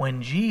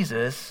 when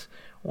Jesus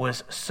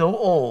was so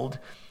old,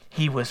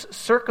 he was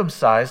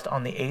circumcised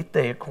on the 8th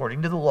day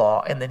according to the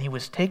law, and then he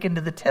was taken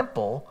to the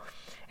temple,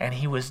 and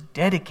he was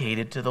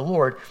dedicated to the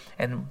Lord.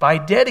 And by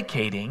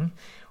dedicating,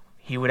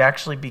 he would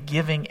actually be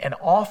giving an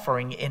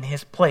offering in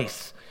his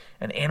place.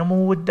 An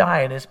animal would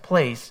die in his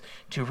place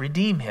to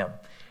redeem him.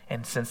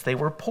 And since they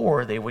were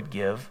poor, they would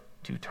give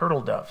 2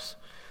 turtle doves.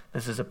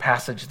 This is a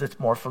passage that's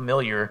more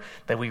familiar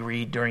that we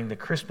read during the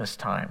Christmas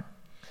time.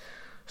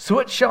 So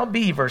it shall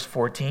be, verse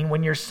 14,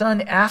 when your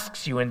son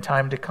asks you in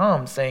time to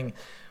come, saying,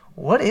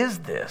 what is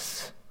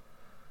this?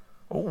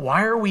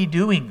 Why are we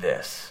doing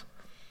this?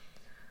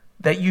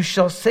 That you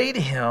shall say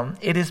to him,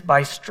 it is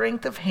by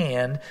strength of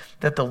hand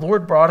that the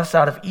Lord brought us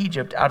out of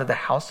Egypt, out of the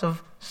house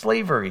of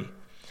slavery.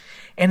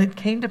 And it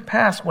came to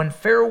pass when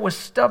Pharaoh was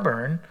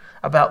stubborn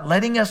about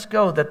letting us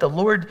go, that the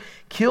Lord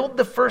killed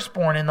the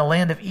firstborn in the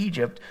land of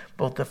Egypt,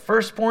 both the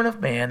firstborn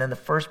of man and the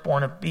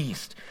firstborn of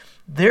beast.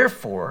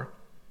 Therefore,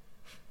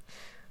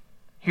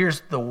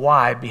 here's the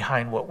why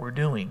behind what we're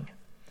doing.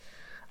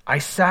 I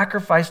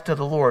sacrifice to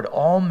the Lord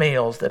all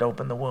males that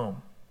open the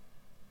womb.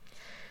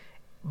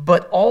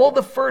 But all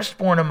the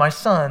firstborn of my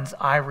sons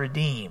I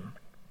redeem.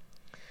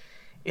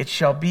 It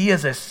shall be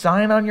as a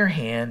sign on your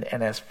hand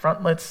and as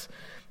frontlets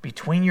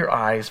between your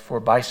eyes, for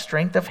by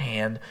strength of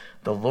hand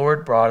the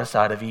Lord brought us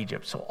out of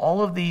Egypt. So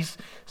all of these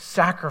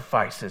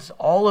sacrifices,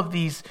 all of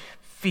these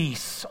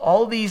feasts,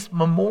 all these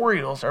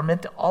memorials are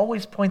meant to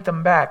always point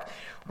them back.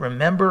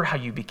 Remember how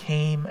you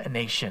became a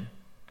nation.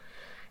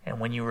 And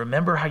when you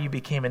remember how you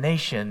became a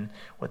nation,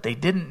 what they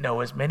didn't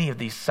know is many of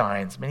these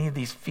signs, many of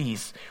these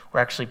feasts were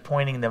actually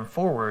pointing them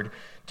forward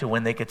to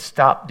when they could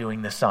stop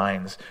doing the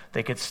signs.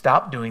 They could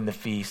stop doing the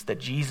feast, that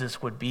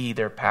Jesus would be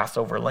their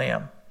Passover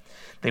lamb.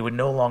 They would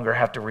no longer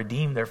have to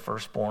redeem their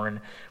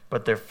firstborn,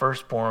 but their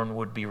firstborn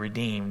would be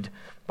redeemed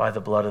by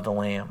the blood of the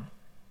lamb.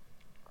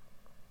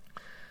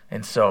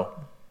 And so,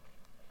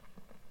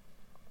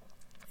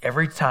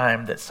 every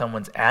time that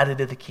someone's added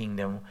to the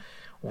kingdom,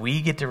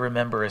 we get to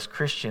remember as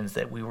Christians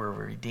that we were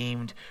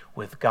redeemed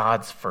with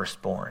God's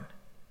firstborn.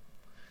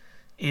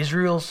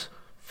 Israel's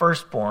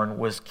firstborn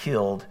was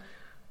killed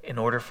in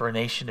order for a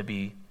nation to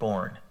be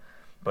born,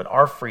 but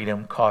our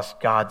freedom cost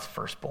God's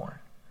firstborn.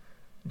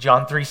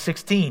 John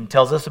 3:16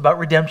 tells us about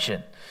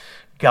redemption.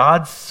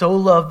 God so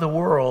loved the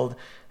world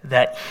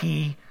that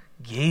he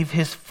gave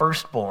his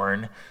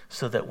firstborn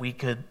so that we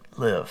could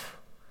live.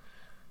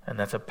 And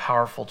that's a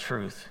powerful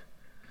truth.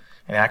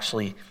 And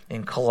actually,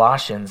 in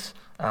Colossians,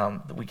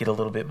 we get a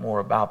little bit more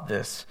about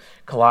this.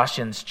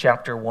 Colossians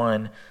chapter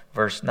 1,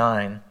 verse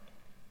 9.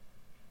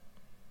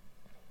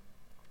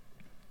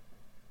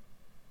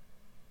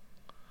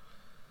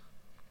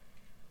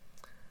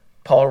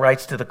 Paul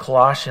writes to the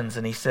Colossians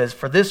and he says,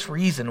 "For this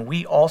reason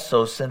we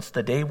also, since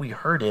the day we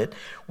heard it,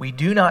 we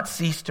do not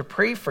cease to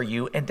pray for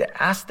you and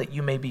to ask that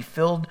you may be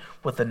filled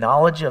with the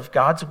knowledge of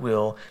God's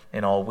will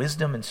in all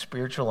wisdom and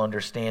spiritual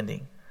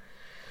understanding,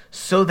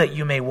 so that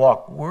you may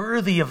walk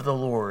worthy of the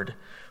Lord,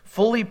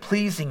 fully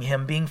pleasing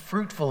him, being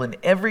fruitful in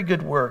every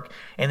good work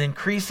and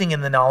increasing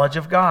in the knowledge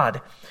of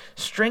God,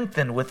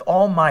 strengthened with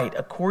all might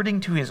according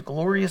to his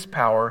glorious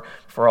power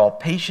for all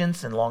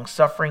patience and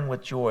long-suffering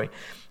with joy,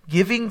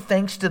 giving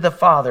thanks to the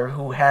Father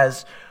who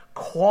has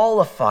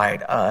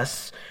qualified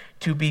us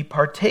to be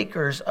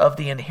partakers of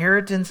the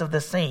inheritance of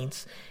the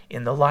saints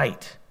in the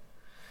light.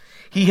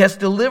 He has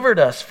delivered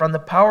us from the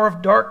power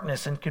of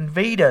darkness and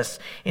conveyed us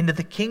into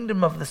the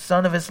kingdom of the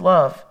Son of his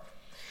love,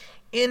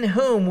 in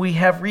whom we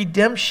have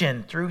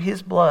redemption through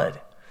his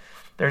blood."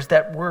 There's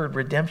that word,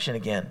 redemption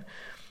again.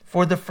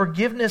 "For the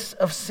forgiveness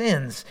of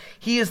sins.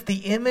 He is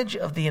the image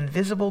of the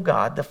invisible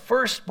God, the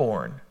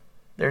firstborn."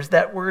 There's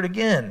that word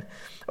again.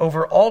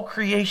 "Over all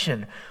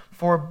creation.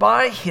 For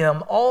by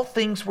him all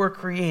things were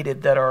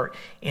created that are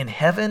in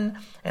heaven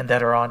and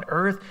that are on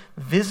earth,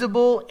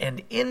 visible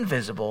and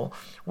invisible,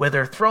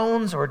 whether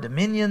thrones or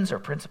dominions or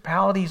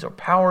principalities or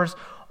powers.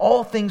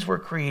 All things were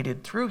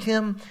created through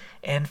him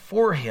and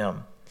for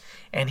him.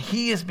 And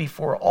he is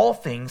before all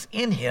things.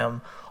 In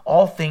him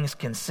all things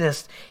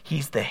consist.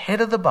 He's the head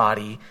of the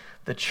body,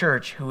 the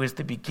church, who is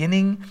the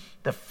beginning,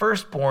 the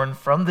firstborn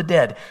from the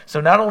dead."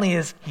 So not only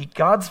is he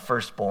God's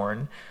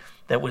firstborn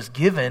that was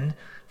given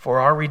for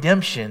our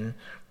redemption,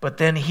 but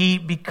then he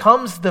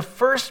becomes the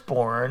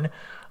firstborn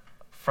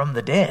from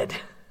the dead.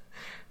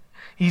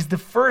 He's the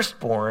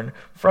firstborn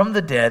from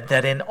the dead,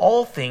 that in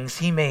all things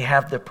he may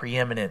have the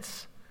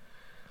preeminence.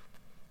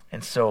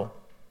 And so,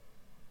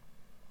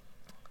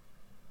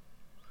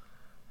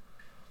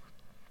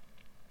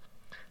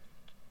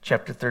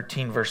 chapter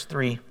 13, verse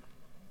 3.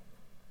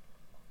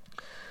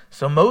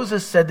 "So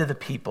Moses said to the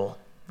people,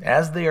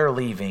 as they are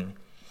leaving,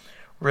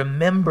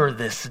 'Remember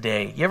this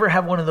day.'" You ever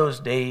have one of those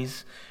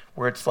days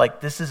where it's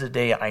like, this is a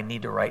day I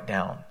need to write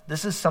down.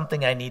 This is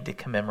something I need to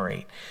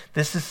commemorate.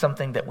 This is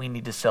something that we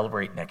need to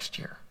celebrate next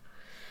year.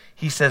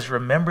 He says,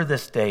 "Remember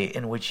this day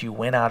in which you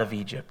went out of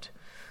Egypt,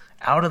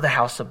 out of the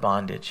house of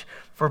bondage.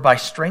 For by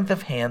strength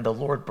of hand the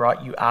Lord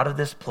brought you out of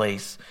this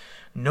place.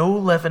 No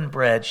leavened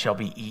bread shall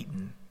be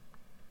eaten."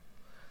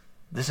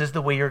 This is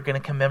the way you're going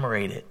to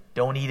commemorate it.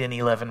 Don't eat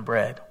any leavened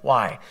bread.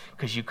 Why?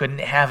 Because you couldn't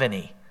have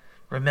any.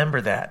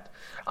 Remember that.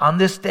 "On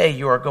this day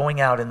you are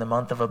going out in the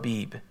month of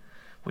Abib,"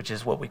 which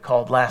is what we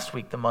called last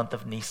week the month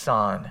of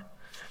Nisan.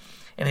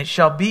 "And it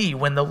shall be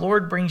when the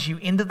Lord brings you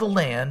into the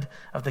land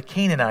of the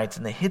Canaanites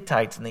and the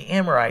Hittites and the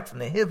Amorites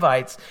and the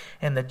Hivites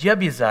and the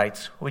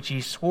Jebusites, which he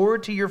swore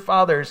to your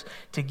fathers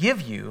to give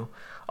you,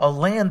 a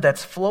land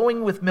that's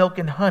flowing with milk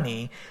and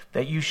honey,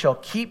 that you shall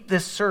keep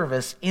this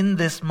service in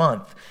this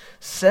month.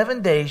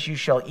 7 days you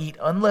shall eat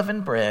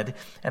unleavened bread,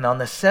 and on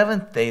the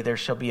 7th day there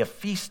shall be a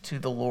feast to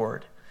the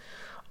Lord.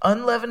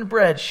 Unleavened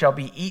bread shall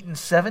be eaten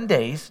 7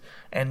 days,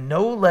 and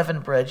no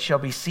leavened bread shall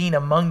be seen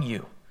among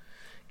you.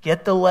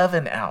 Get the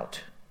leaven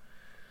out."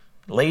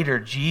 Later,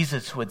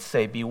 Jesus would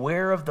say,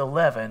 "Beware of the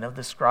leaven of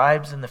the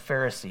scribes and the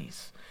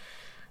Pharisees."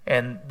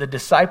 And the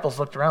disciples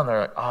looked around,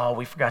 they're like, "Oh,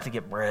 we forgot to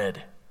get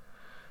bread."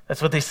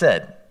 That's what they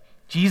said.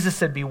 Jesus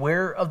said,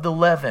 "Beware of the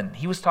leaven."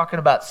 He was talking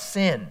about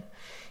sin.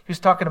 He was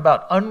talking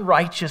about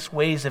unrighteous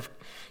ways of,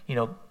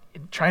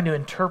 trying to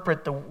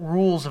interpret the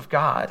rules of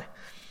God.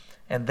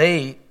 And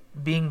they,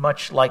 being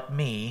much like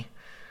me,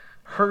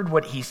 heard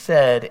what he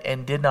said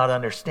and did not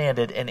understand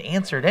it and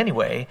answered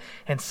anyway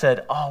and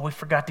said, "Oh, we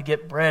forgot to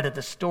get bread at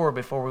the store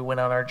before we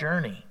went on our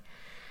journey."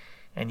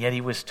 And yet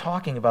he was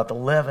talking about the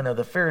leaven of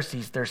the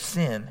Pharisees, their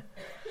sin.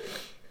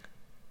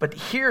 But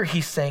here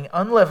he's saying,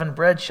 "Unleavened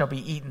bread shall be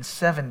eaten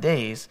 7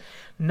 days.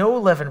 No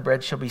leavened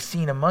bread shall be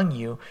seen among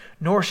you,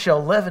 nor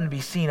shall leaven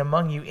be seen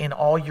among you in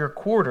all your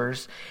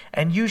quarters.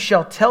 And you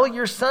shall tell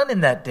your son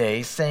in that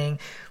day, saying,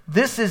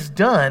 'This is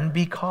done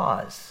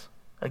because,'"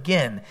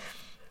 again,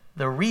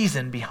 the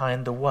reason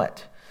behind the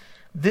what.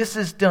 "This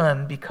is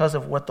done because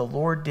of what the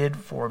Lord did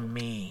for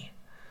me."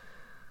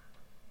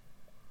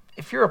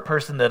 If you're a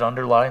person that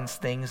underlines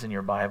things in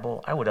your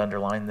Bible, I would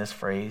underline this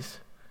phrase.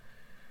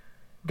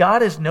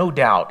 God is no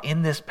doubt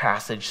in this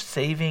passage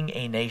saving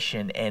a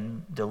nation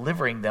and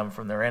delivering them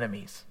from their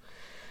enemies.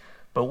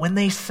 But when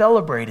they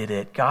celebrated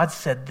it, God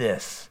said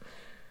this,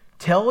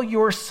 "Tell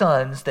your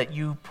sons that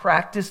you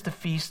practice the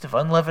feast of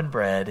unleavened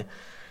bread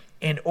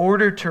in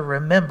order to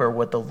remember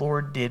what the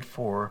Lord did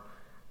for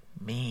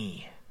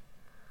me."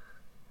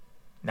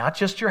 Not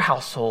just your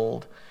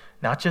household,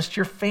 not just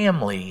your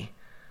family,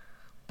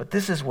 but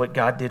this is what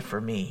God did for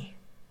me.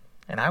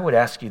 And I would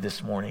ask you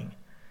this morning,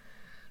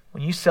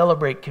 when you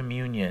celebrate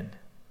communion,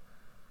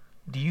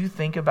 do you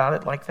think about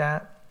it like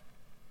that?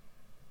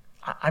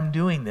 I'm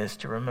doing this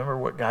to remember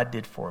what God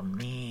did for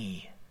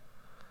me.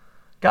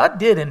 God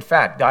did, in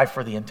fact, die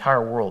for the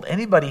entire world.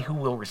 Anybody who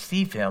will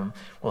receive him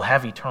will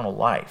have eternal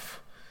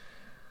life.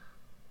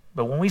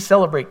 But when we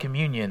celebrate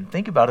communion,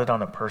 think about it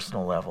on a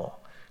personal level.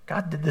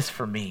 God did this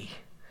for me.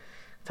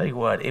 Tell you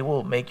what, it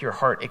will make your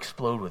heart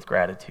explode with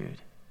gratitude.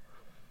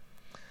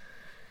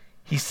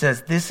 He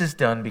says, this is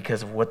done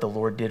because of what the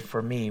Lord did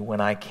for me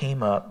when I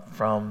came up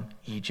from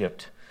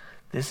Egypt.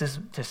 This is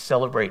to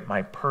celebrate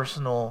my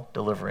personal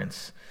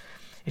deliverance.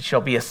 It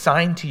shall be a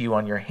sign to you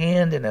on your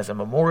hand and as a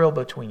memorial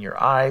between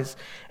your eyes,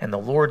 and the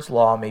Lord's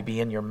law may be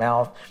in your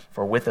mouth.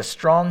 For with a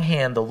strong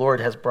hand the Lord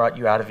has brought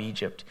you out of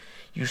Egypt.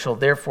 You shall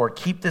therefore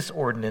keep this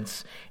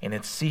ordinance in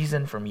its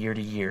season from year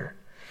to year.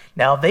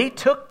 Now they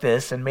took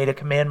this and made a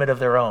commandment of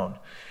their own.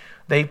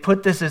 They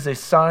put this as a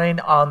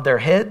sign on their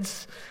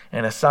heads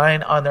and a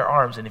sign on their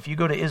arms. And if you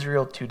go to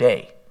Israel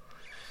today,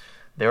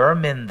 there are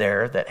men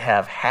there that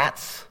have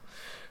hats,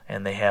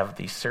 and they have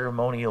these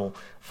ceremonial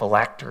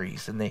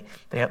phylacteries, and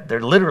they're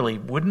literally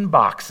wooden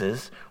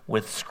boxes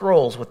with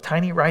scrolls with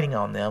tiny writing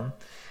on them,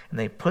 and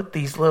they put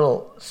these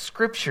little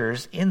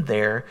scriptures in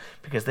there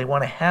because they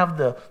want to have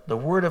the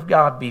Word of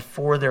God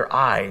before their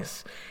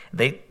eyes.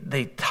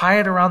 They tie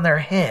it around their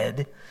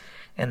head,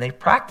 and they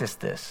practice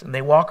this, and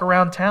they walk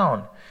around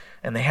town,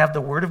 and they have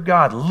the Word of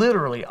God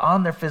literally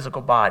on their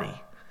physical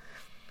body.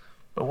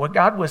 But what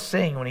God was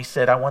saying when he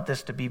said, I want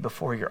this to be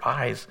before your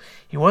eyes,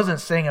 he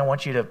wasn't saying, I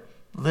want you to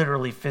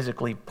literally,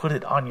 physically put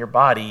it on your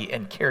body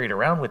and carry it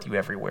around with you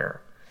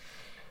everywhere.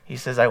 He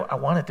says, I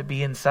want it to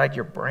be inside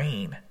your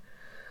brain.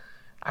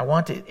 I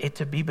want it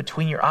to be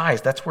between your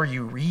eyes. That's where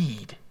you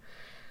read.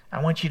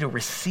 I want you to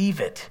receive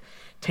it.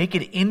 Take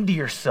it into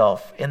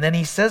yourself. And then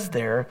he says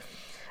there,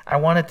 I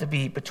want it to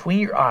be between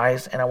your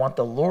eyes, and I want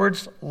the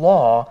Lord's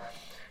law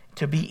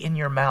to be in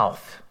your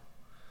mouth.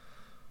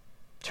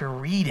 To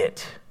read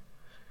it.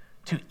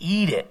 To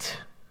eat it.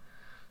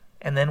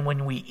 And then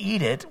when we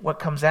eat it, what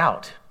comes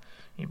out?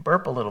 You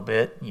burp a little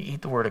bit, you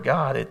eat the Word of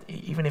God.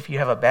 Even if you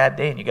have a bad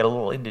day and you get a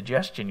little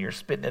indigestion, you're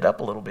spitting it up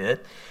a little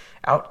bit,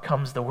 out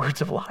comes the words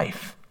of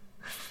life.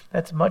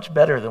 That's much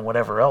better than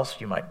whatever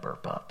else you might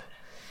burp up.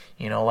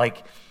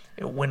 Like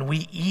when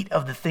we eat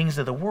of the things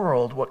of the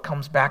world, what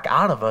comes back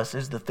out of us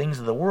is the things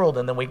of the world,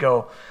 and then we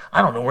go,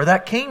 I don't know where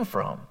that came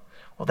from.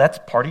 Well, that's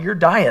part of your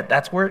diet.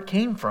 That's where it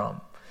came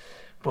from.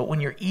 But when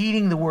you're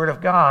eating the Word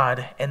of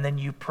God, and then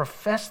you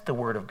profess the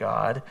Word of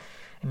God,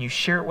 and you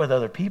share it with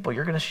other people,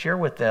 you're going to share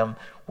with them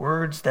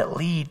words that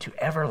lead to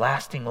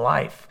everlasting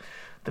life,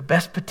 the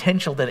best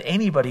potential that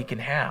anybody can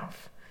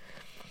have.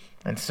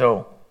 And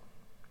so,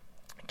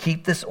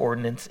 keep this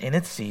ordinance in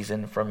its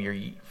season from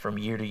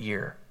year to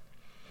year.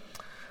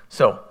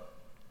 So,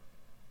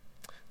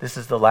 this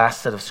is the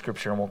last set of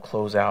scripture, and we'll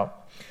close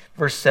out.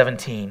 Verse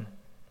 17.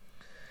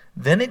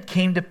 Then it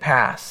came to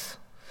pass.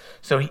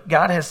 So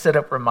God has set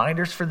up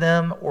reminders for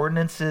them,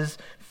 ordinances,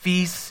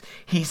 feasts.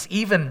 He's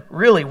even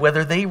really,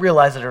 whether they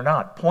realize it or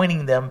not,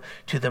 pointing them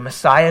to the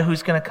Messiah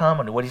who's going to come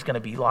and what he's going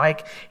to be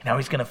like, and how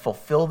he's going to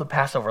fulfill the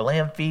Passover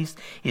lamb feast.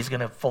 He's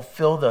going to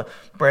fulfill the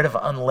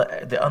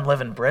the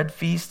unleavened bread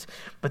feast.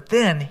 But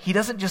then he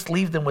doesn't just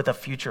leave them with a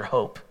future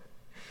hope.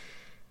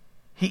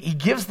 He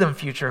gives them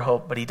future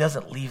hope, but he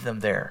doesn't leave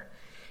them there.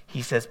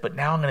 He says, but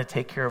now I'm going to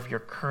take care of your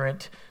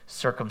current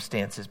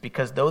circumstances,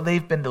 because though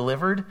they've been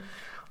delivered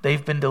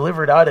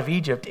out of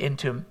Egypt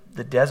into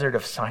the desert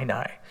of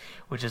Sinai,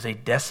 which is a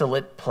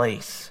desolate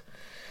place.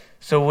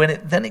 So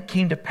then it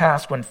came to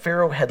pass, when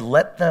Pharaoh had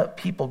let the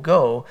people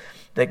go,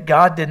 that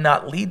God did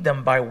not lead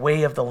them by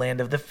way of the land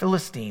of the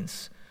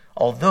Philistines,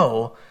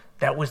 although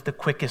that was the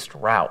quickest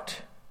route.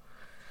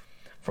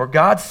 For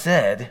God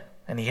said,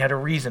 and he had a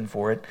reason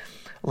for it,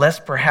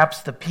 lest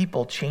perhaps the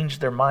people change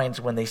their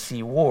minds when they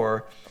see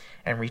war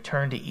and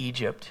return to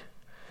Egypt.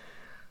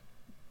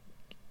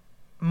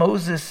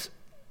 Moses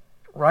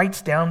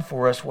writes down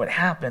for us what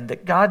happened,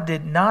 that God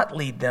did not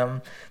lead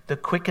them the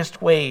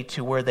quickest way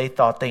to where they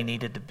thought they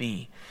needed to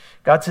be.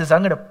 God says,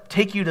 I'm going to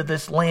take you to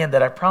this land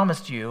that I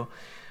promised you,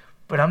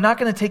 but I'm not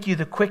going to take you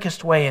the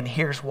quickest way, and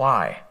here's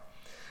why.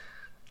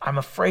 I'm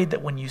afraid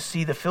that when you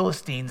see the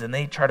Philistines and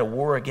they try to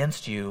war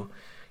against you,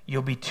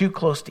 you'll be too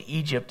close to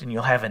Egypt and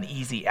you'll have an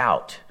easy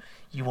out.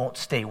 You won't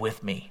stay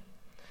with me.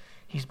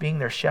 He's being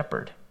their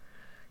shepherd.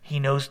 He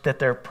knows that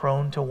they're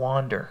prone to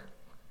wander.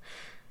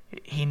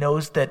 He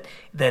knows that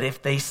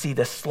if they see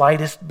the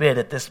slightest bit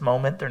at this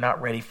moment, they're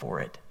not ready for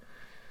it.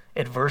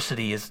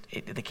 Adversity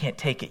they can't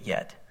take it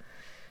yet.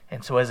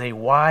 And so as a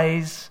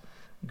wise,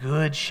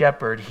 good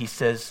shepherd, he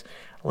says,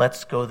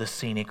 let's go the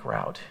scenic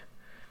route.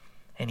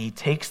 And he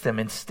takes them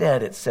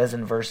instead, it says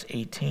in verse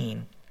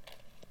 18.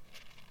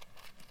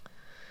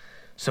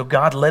 So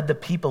God led the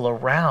people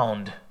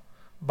around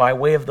by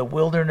way of the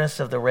wilderness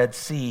of the Red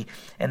Sea,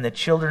 and the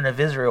children of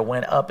Israel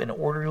went up in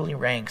orderly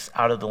ranks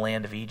out of the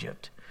land of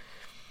Egypt.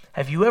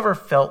 Have you ever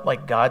felt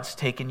like God's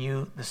taken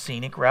you the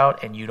scenic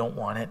route and you don't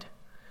want it?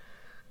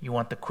 You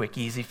want the quick,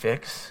 easy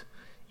fix.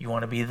 You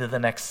want to be to the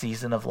next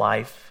season of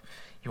life.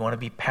 You want to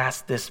be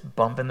past this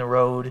bump in the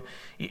road.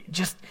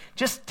 Just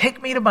take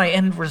me to my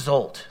end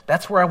result.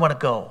 That's where I want to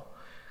go.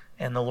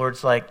 And the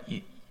Lord's like,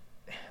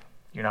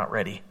 you're not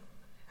ready.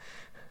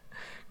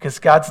 Because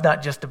God's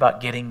not just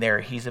about getting there.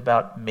 He's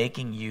about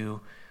making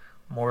you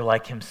more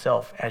like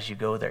himself as you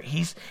go there.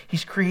 He's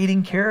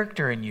creating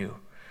character in you.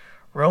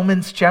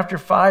 Romans chapter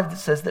 5 that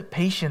says that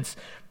patience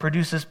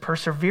produces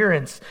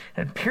perseverance,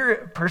 and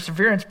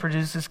perseverance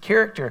produces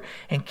character,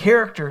 and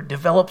character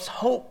develops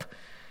hope.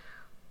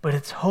 But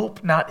it's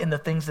hope not in the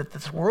things that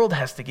this world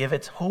has to give.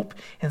 It's hope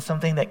in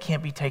something that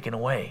can't be taken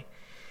away.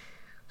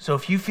 So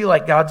if you feel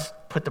like God's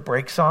put the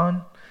brakes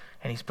on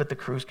and he's put the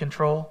cruise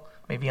control,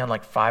 maybe on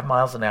like 5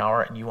 miles an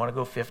hour and you want to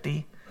go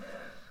 50,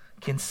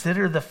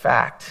 consider the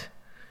fact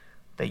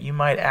that you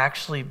might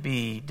actually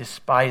be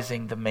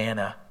despising the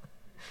manna.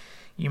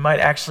 You might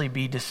actually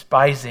be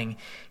despising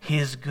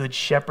his good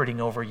shepherding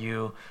over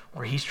you,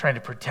 where he's trying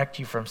to protect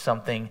you from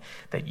something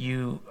that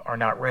you are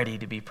not ready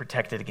to be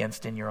protected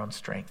against in your own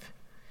strength.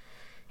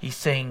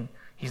 He's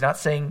not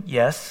saying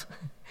yes.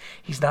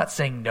 He's not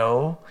saying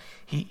no.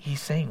 He's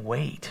saying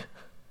wait.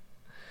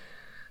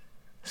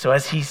 So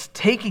as he's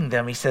taking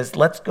them, he says,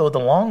 let's go the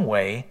long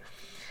way.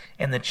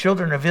 And the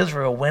children of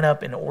Israel went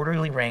up in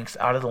orderly ranks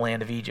out of the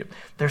land of Egypt.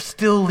 They're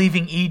still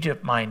leaving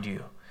Egypt, mind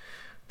you.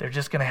 They're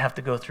just going to have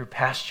to go through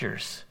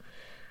pastures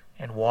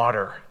and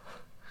water.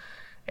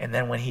 And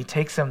then when he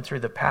takes them through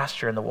the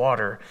pasture and the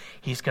water,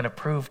 he's going to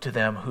prove to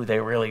them who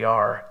they really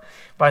are.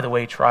 By the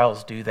way,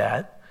 trials do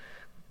that.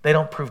 They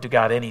don't prove to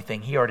God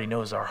anything. He already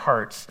knows our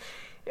hearts.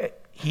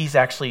 He's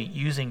actually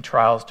using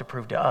trials to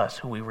prove to us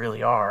who we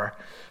really are,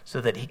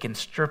 so that he can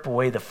strip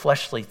away the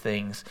fleshly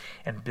things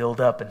and build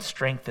up and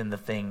strengthen the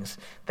things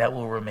that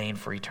will remain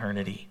for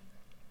eternity.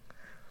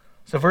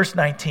 So verse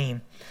 19,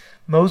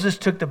 Moses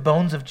took the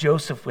bones of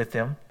Joseph with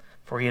him,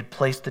 for he had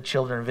placed the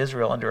children of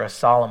Israel under a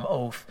solemn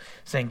oath,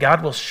 saying,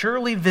 God will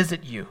surely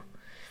visit you,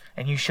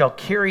 and you shall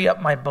carry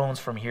up my bones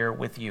from here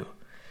with you.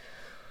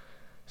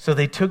 So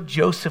they took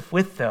Joseph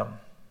with them.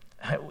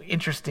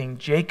 Interesting,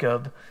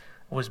 Jacob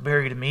was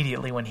buried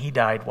immediately when he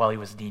died while he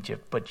was in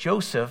Egypt. But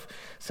Joseph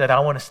said, I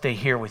want to stay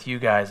here with you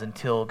guys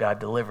until God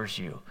delivers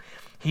you.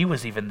 He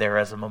was even there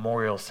as a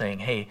memorial saying,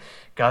 hey,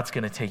 God's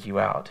going to take you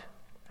out.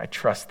 I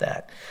trust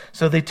that.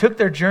 So they took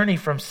their journey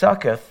from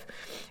Succoth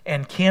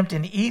and camped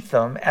in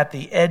Etham at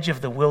the edge of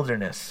the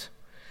wilderness.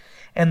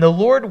 And the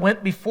Lord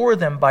went before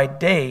them by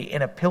day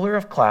in a pillar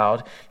of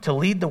cloud to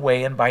lead the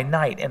way, and by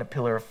night in a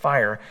pillar of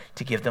fire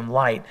to give them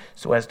light,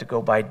 so as to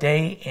go by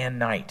day and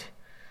night.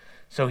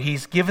 So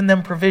he's given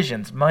them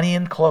provisions, money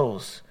and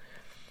clothes.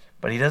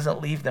 But he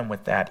doesn't leave them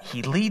with that.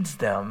 He leads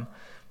them,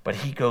 but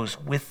he goes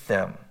with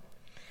them.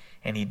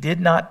 And he did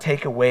not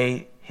take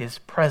away his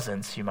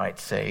presence, you might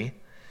say.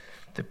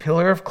 The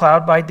pillar of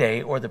cloud by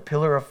day, or the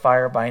pillar of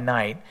fire by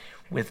night,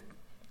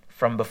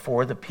 from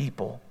before the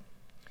people.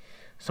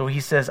 So he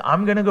says,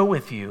 I'm going to go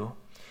with you,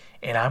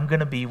 and I'm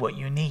going to be what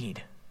you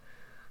need.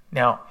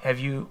 Now, have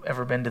you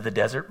ever been to the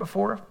desert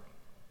before?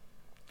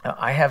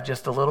 I have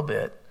just a little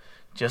bit,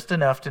 just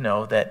enough to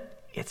know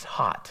that it's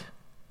hot.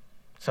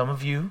 Some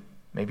of you,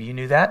 maybe you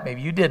knew that,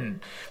 maybe you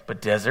didn't,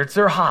 but deserts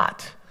are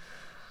hot.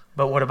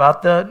 But what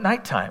about the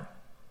nighttime?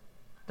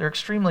 They're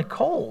extremely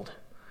cold.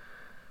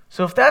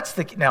 So if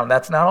now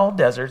that's not all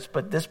deserts,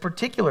 but this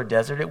particular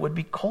desert, it would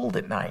be cold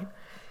at night.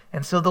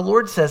 And so the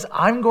Lord says,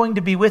 I'm going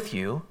to be with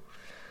you,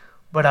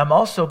 but I'm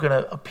also going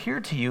to appear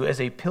to you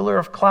as a pillar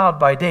of cloud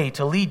by day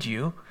to lead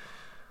you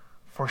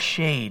for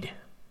shade,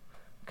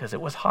 because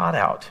it was hot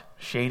out.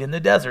 Shade in the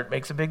desert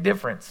makes a big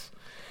difference.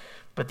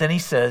 But then he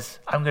says,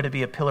 I'm going to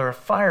be a pillar of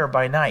fire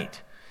by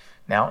night.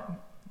 Now,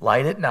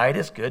 light at night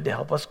is good to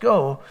help us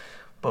go,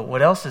 but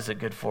what else is it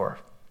good for?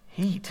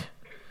 Heat.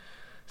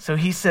 So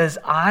he says,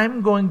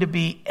 I'm going to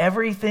be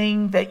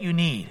everything that you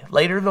need.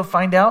 Later they'll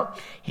find out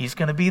he's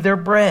going to be their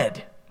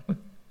bread.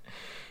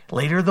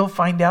 Later they'll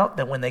find out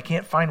that when they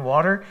can't find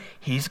water,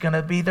 he's going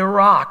to be the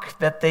rock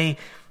that they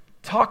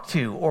talk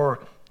to or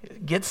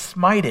get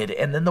smited,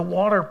 and then the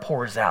water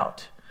pours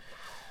out.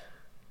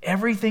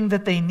 Everything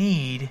that they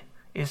need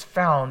is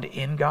found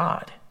in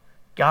God.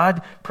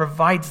 God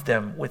provides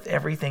them with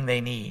everything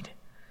they need.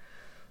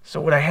 So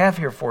what I have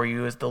here for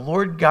you is the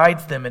Lord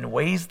guides them in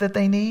ways that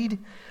they need,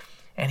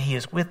 and he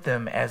is with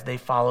them as they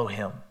follow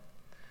him.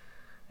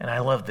 And I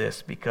love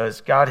this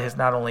because God has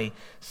not only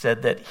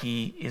said that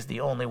he is the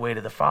only way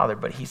to the Father,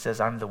 but he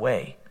says, I'm the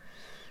way.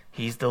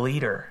 He's the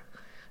leader.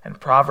 And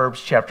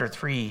Proverbs chapter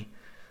 3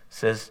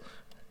 says,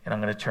 and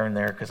I'm going to turn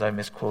there because I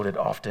misquote it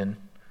often.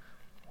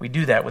 We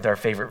do that with our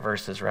favorite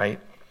verses, right?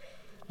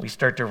 We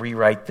start to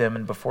rewrite them,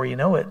 and before you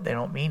know it, they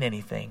don't mean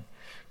anything.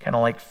 Kind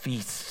of like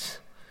feasts,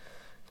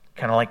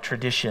 kind of like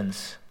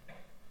traditions.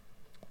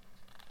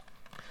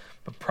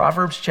 But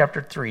Proverbs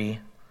chapter 3,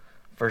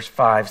 verse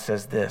 5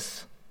 says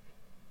this: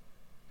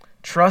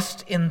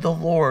 trust in the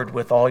Lord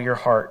with all your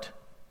heart.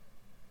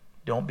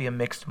 Don't be a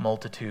mixed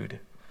multitude.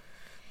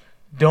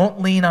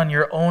 Don't lean on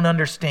your own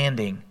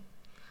understanding.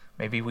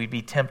 Maybe we'd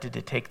be tempted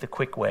to take the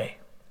quick way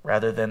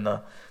rather than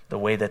the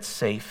way that's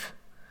safe.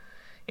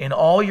 In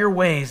all your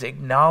ways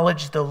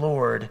acknowledge the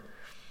Lord,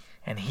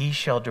 and he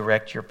shall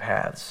direct your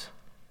paths.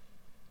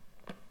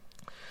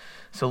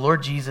 So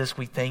Lord Jesus,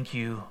 we thank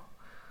you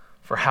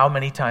for how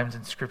many times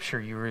in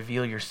Scripture you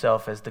reveal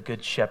yourself as the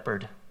good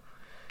shepherd.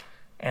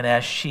 And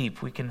as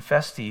sheep, we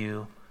confess to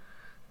you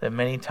that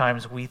many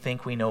times we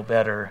think we know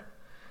better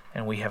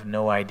and we have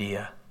no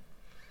idea.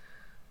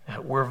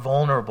 We're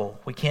vulnerable.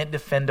 We can't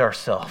defend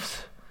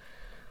ourselves.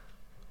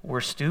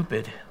 We're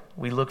stupid.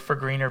 We look for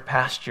greener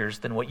pastures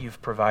than what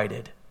you've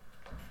provided.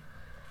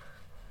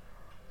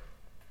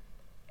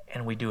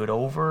 And we do it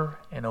over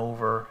and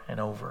over and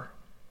over.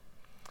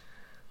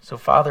 So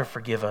Father,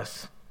 forgive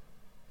us.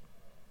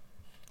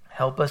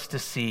 Help us to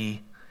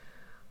see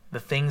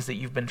the things that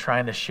you've been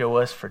trying to show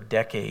us for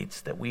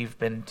decades that we've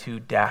been too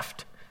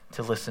daft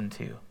to listen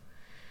to.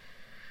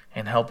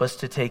 And help us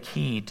to take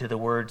heed to the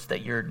words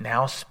that you're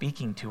now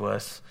speaking to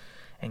us,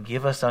 and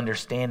give us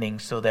understanding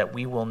so that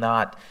we will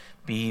not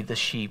be the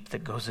sheep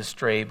that goes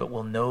astray, but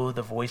will know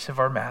the voice of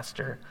our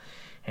Master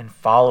and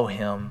follow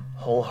him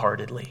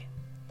wholeheartedly.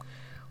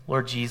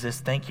 Lord Jesus,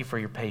 thank you for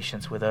your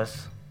patience with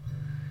us.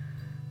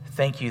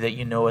 Thank you that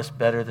you know us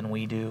better than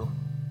we do.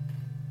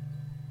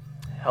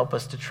 Help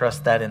us to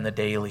trust that in the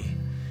daily.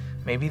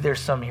 Maybe there's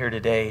some here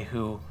today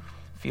who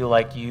feel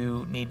like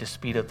you need to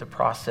speed up the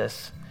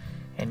process,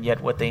 and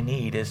yet what they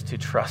need is to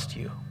trust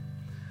you.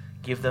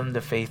 Give them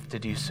the faith to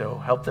do so.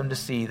 Help them to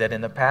see that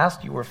in the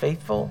past you were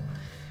faithful,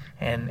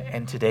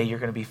 and today you're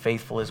going to be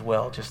faithful as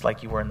well, just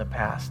like you were in the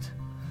past.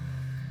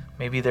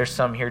 Maybe there's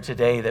some here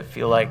today that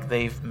feel like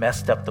they've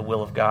messed up the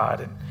will of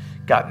God and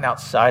gotten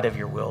outside of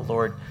your will.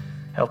 Lord,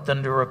 help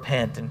them to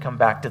repent and come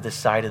back to the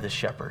side of the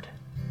shepherd.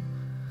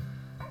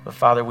 But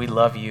Father, we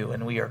love you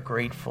and we are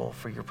grateful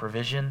for your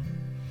provision.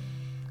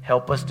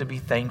 Help us to be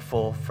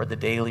thankful for the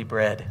daily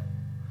bread,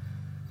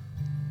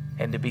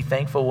 and to be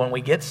thankful when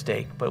we get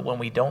steak, but when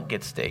we don't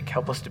get steak,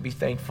 help us to be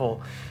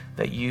thankful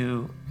that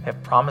you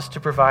have promised to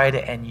provide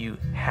and you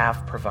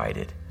have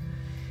provided.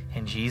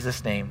 In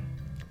Jesus' name,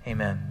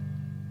 amen.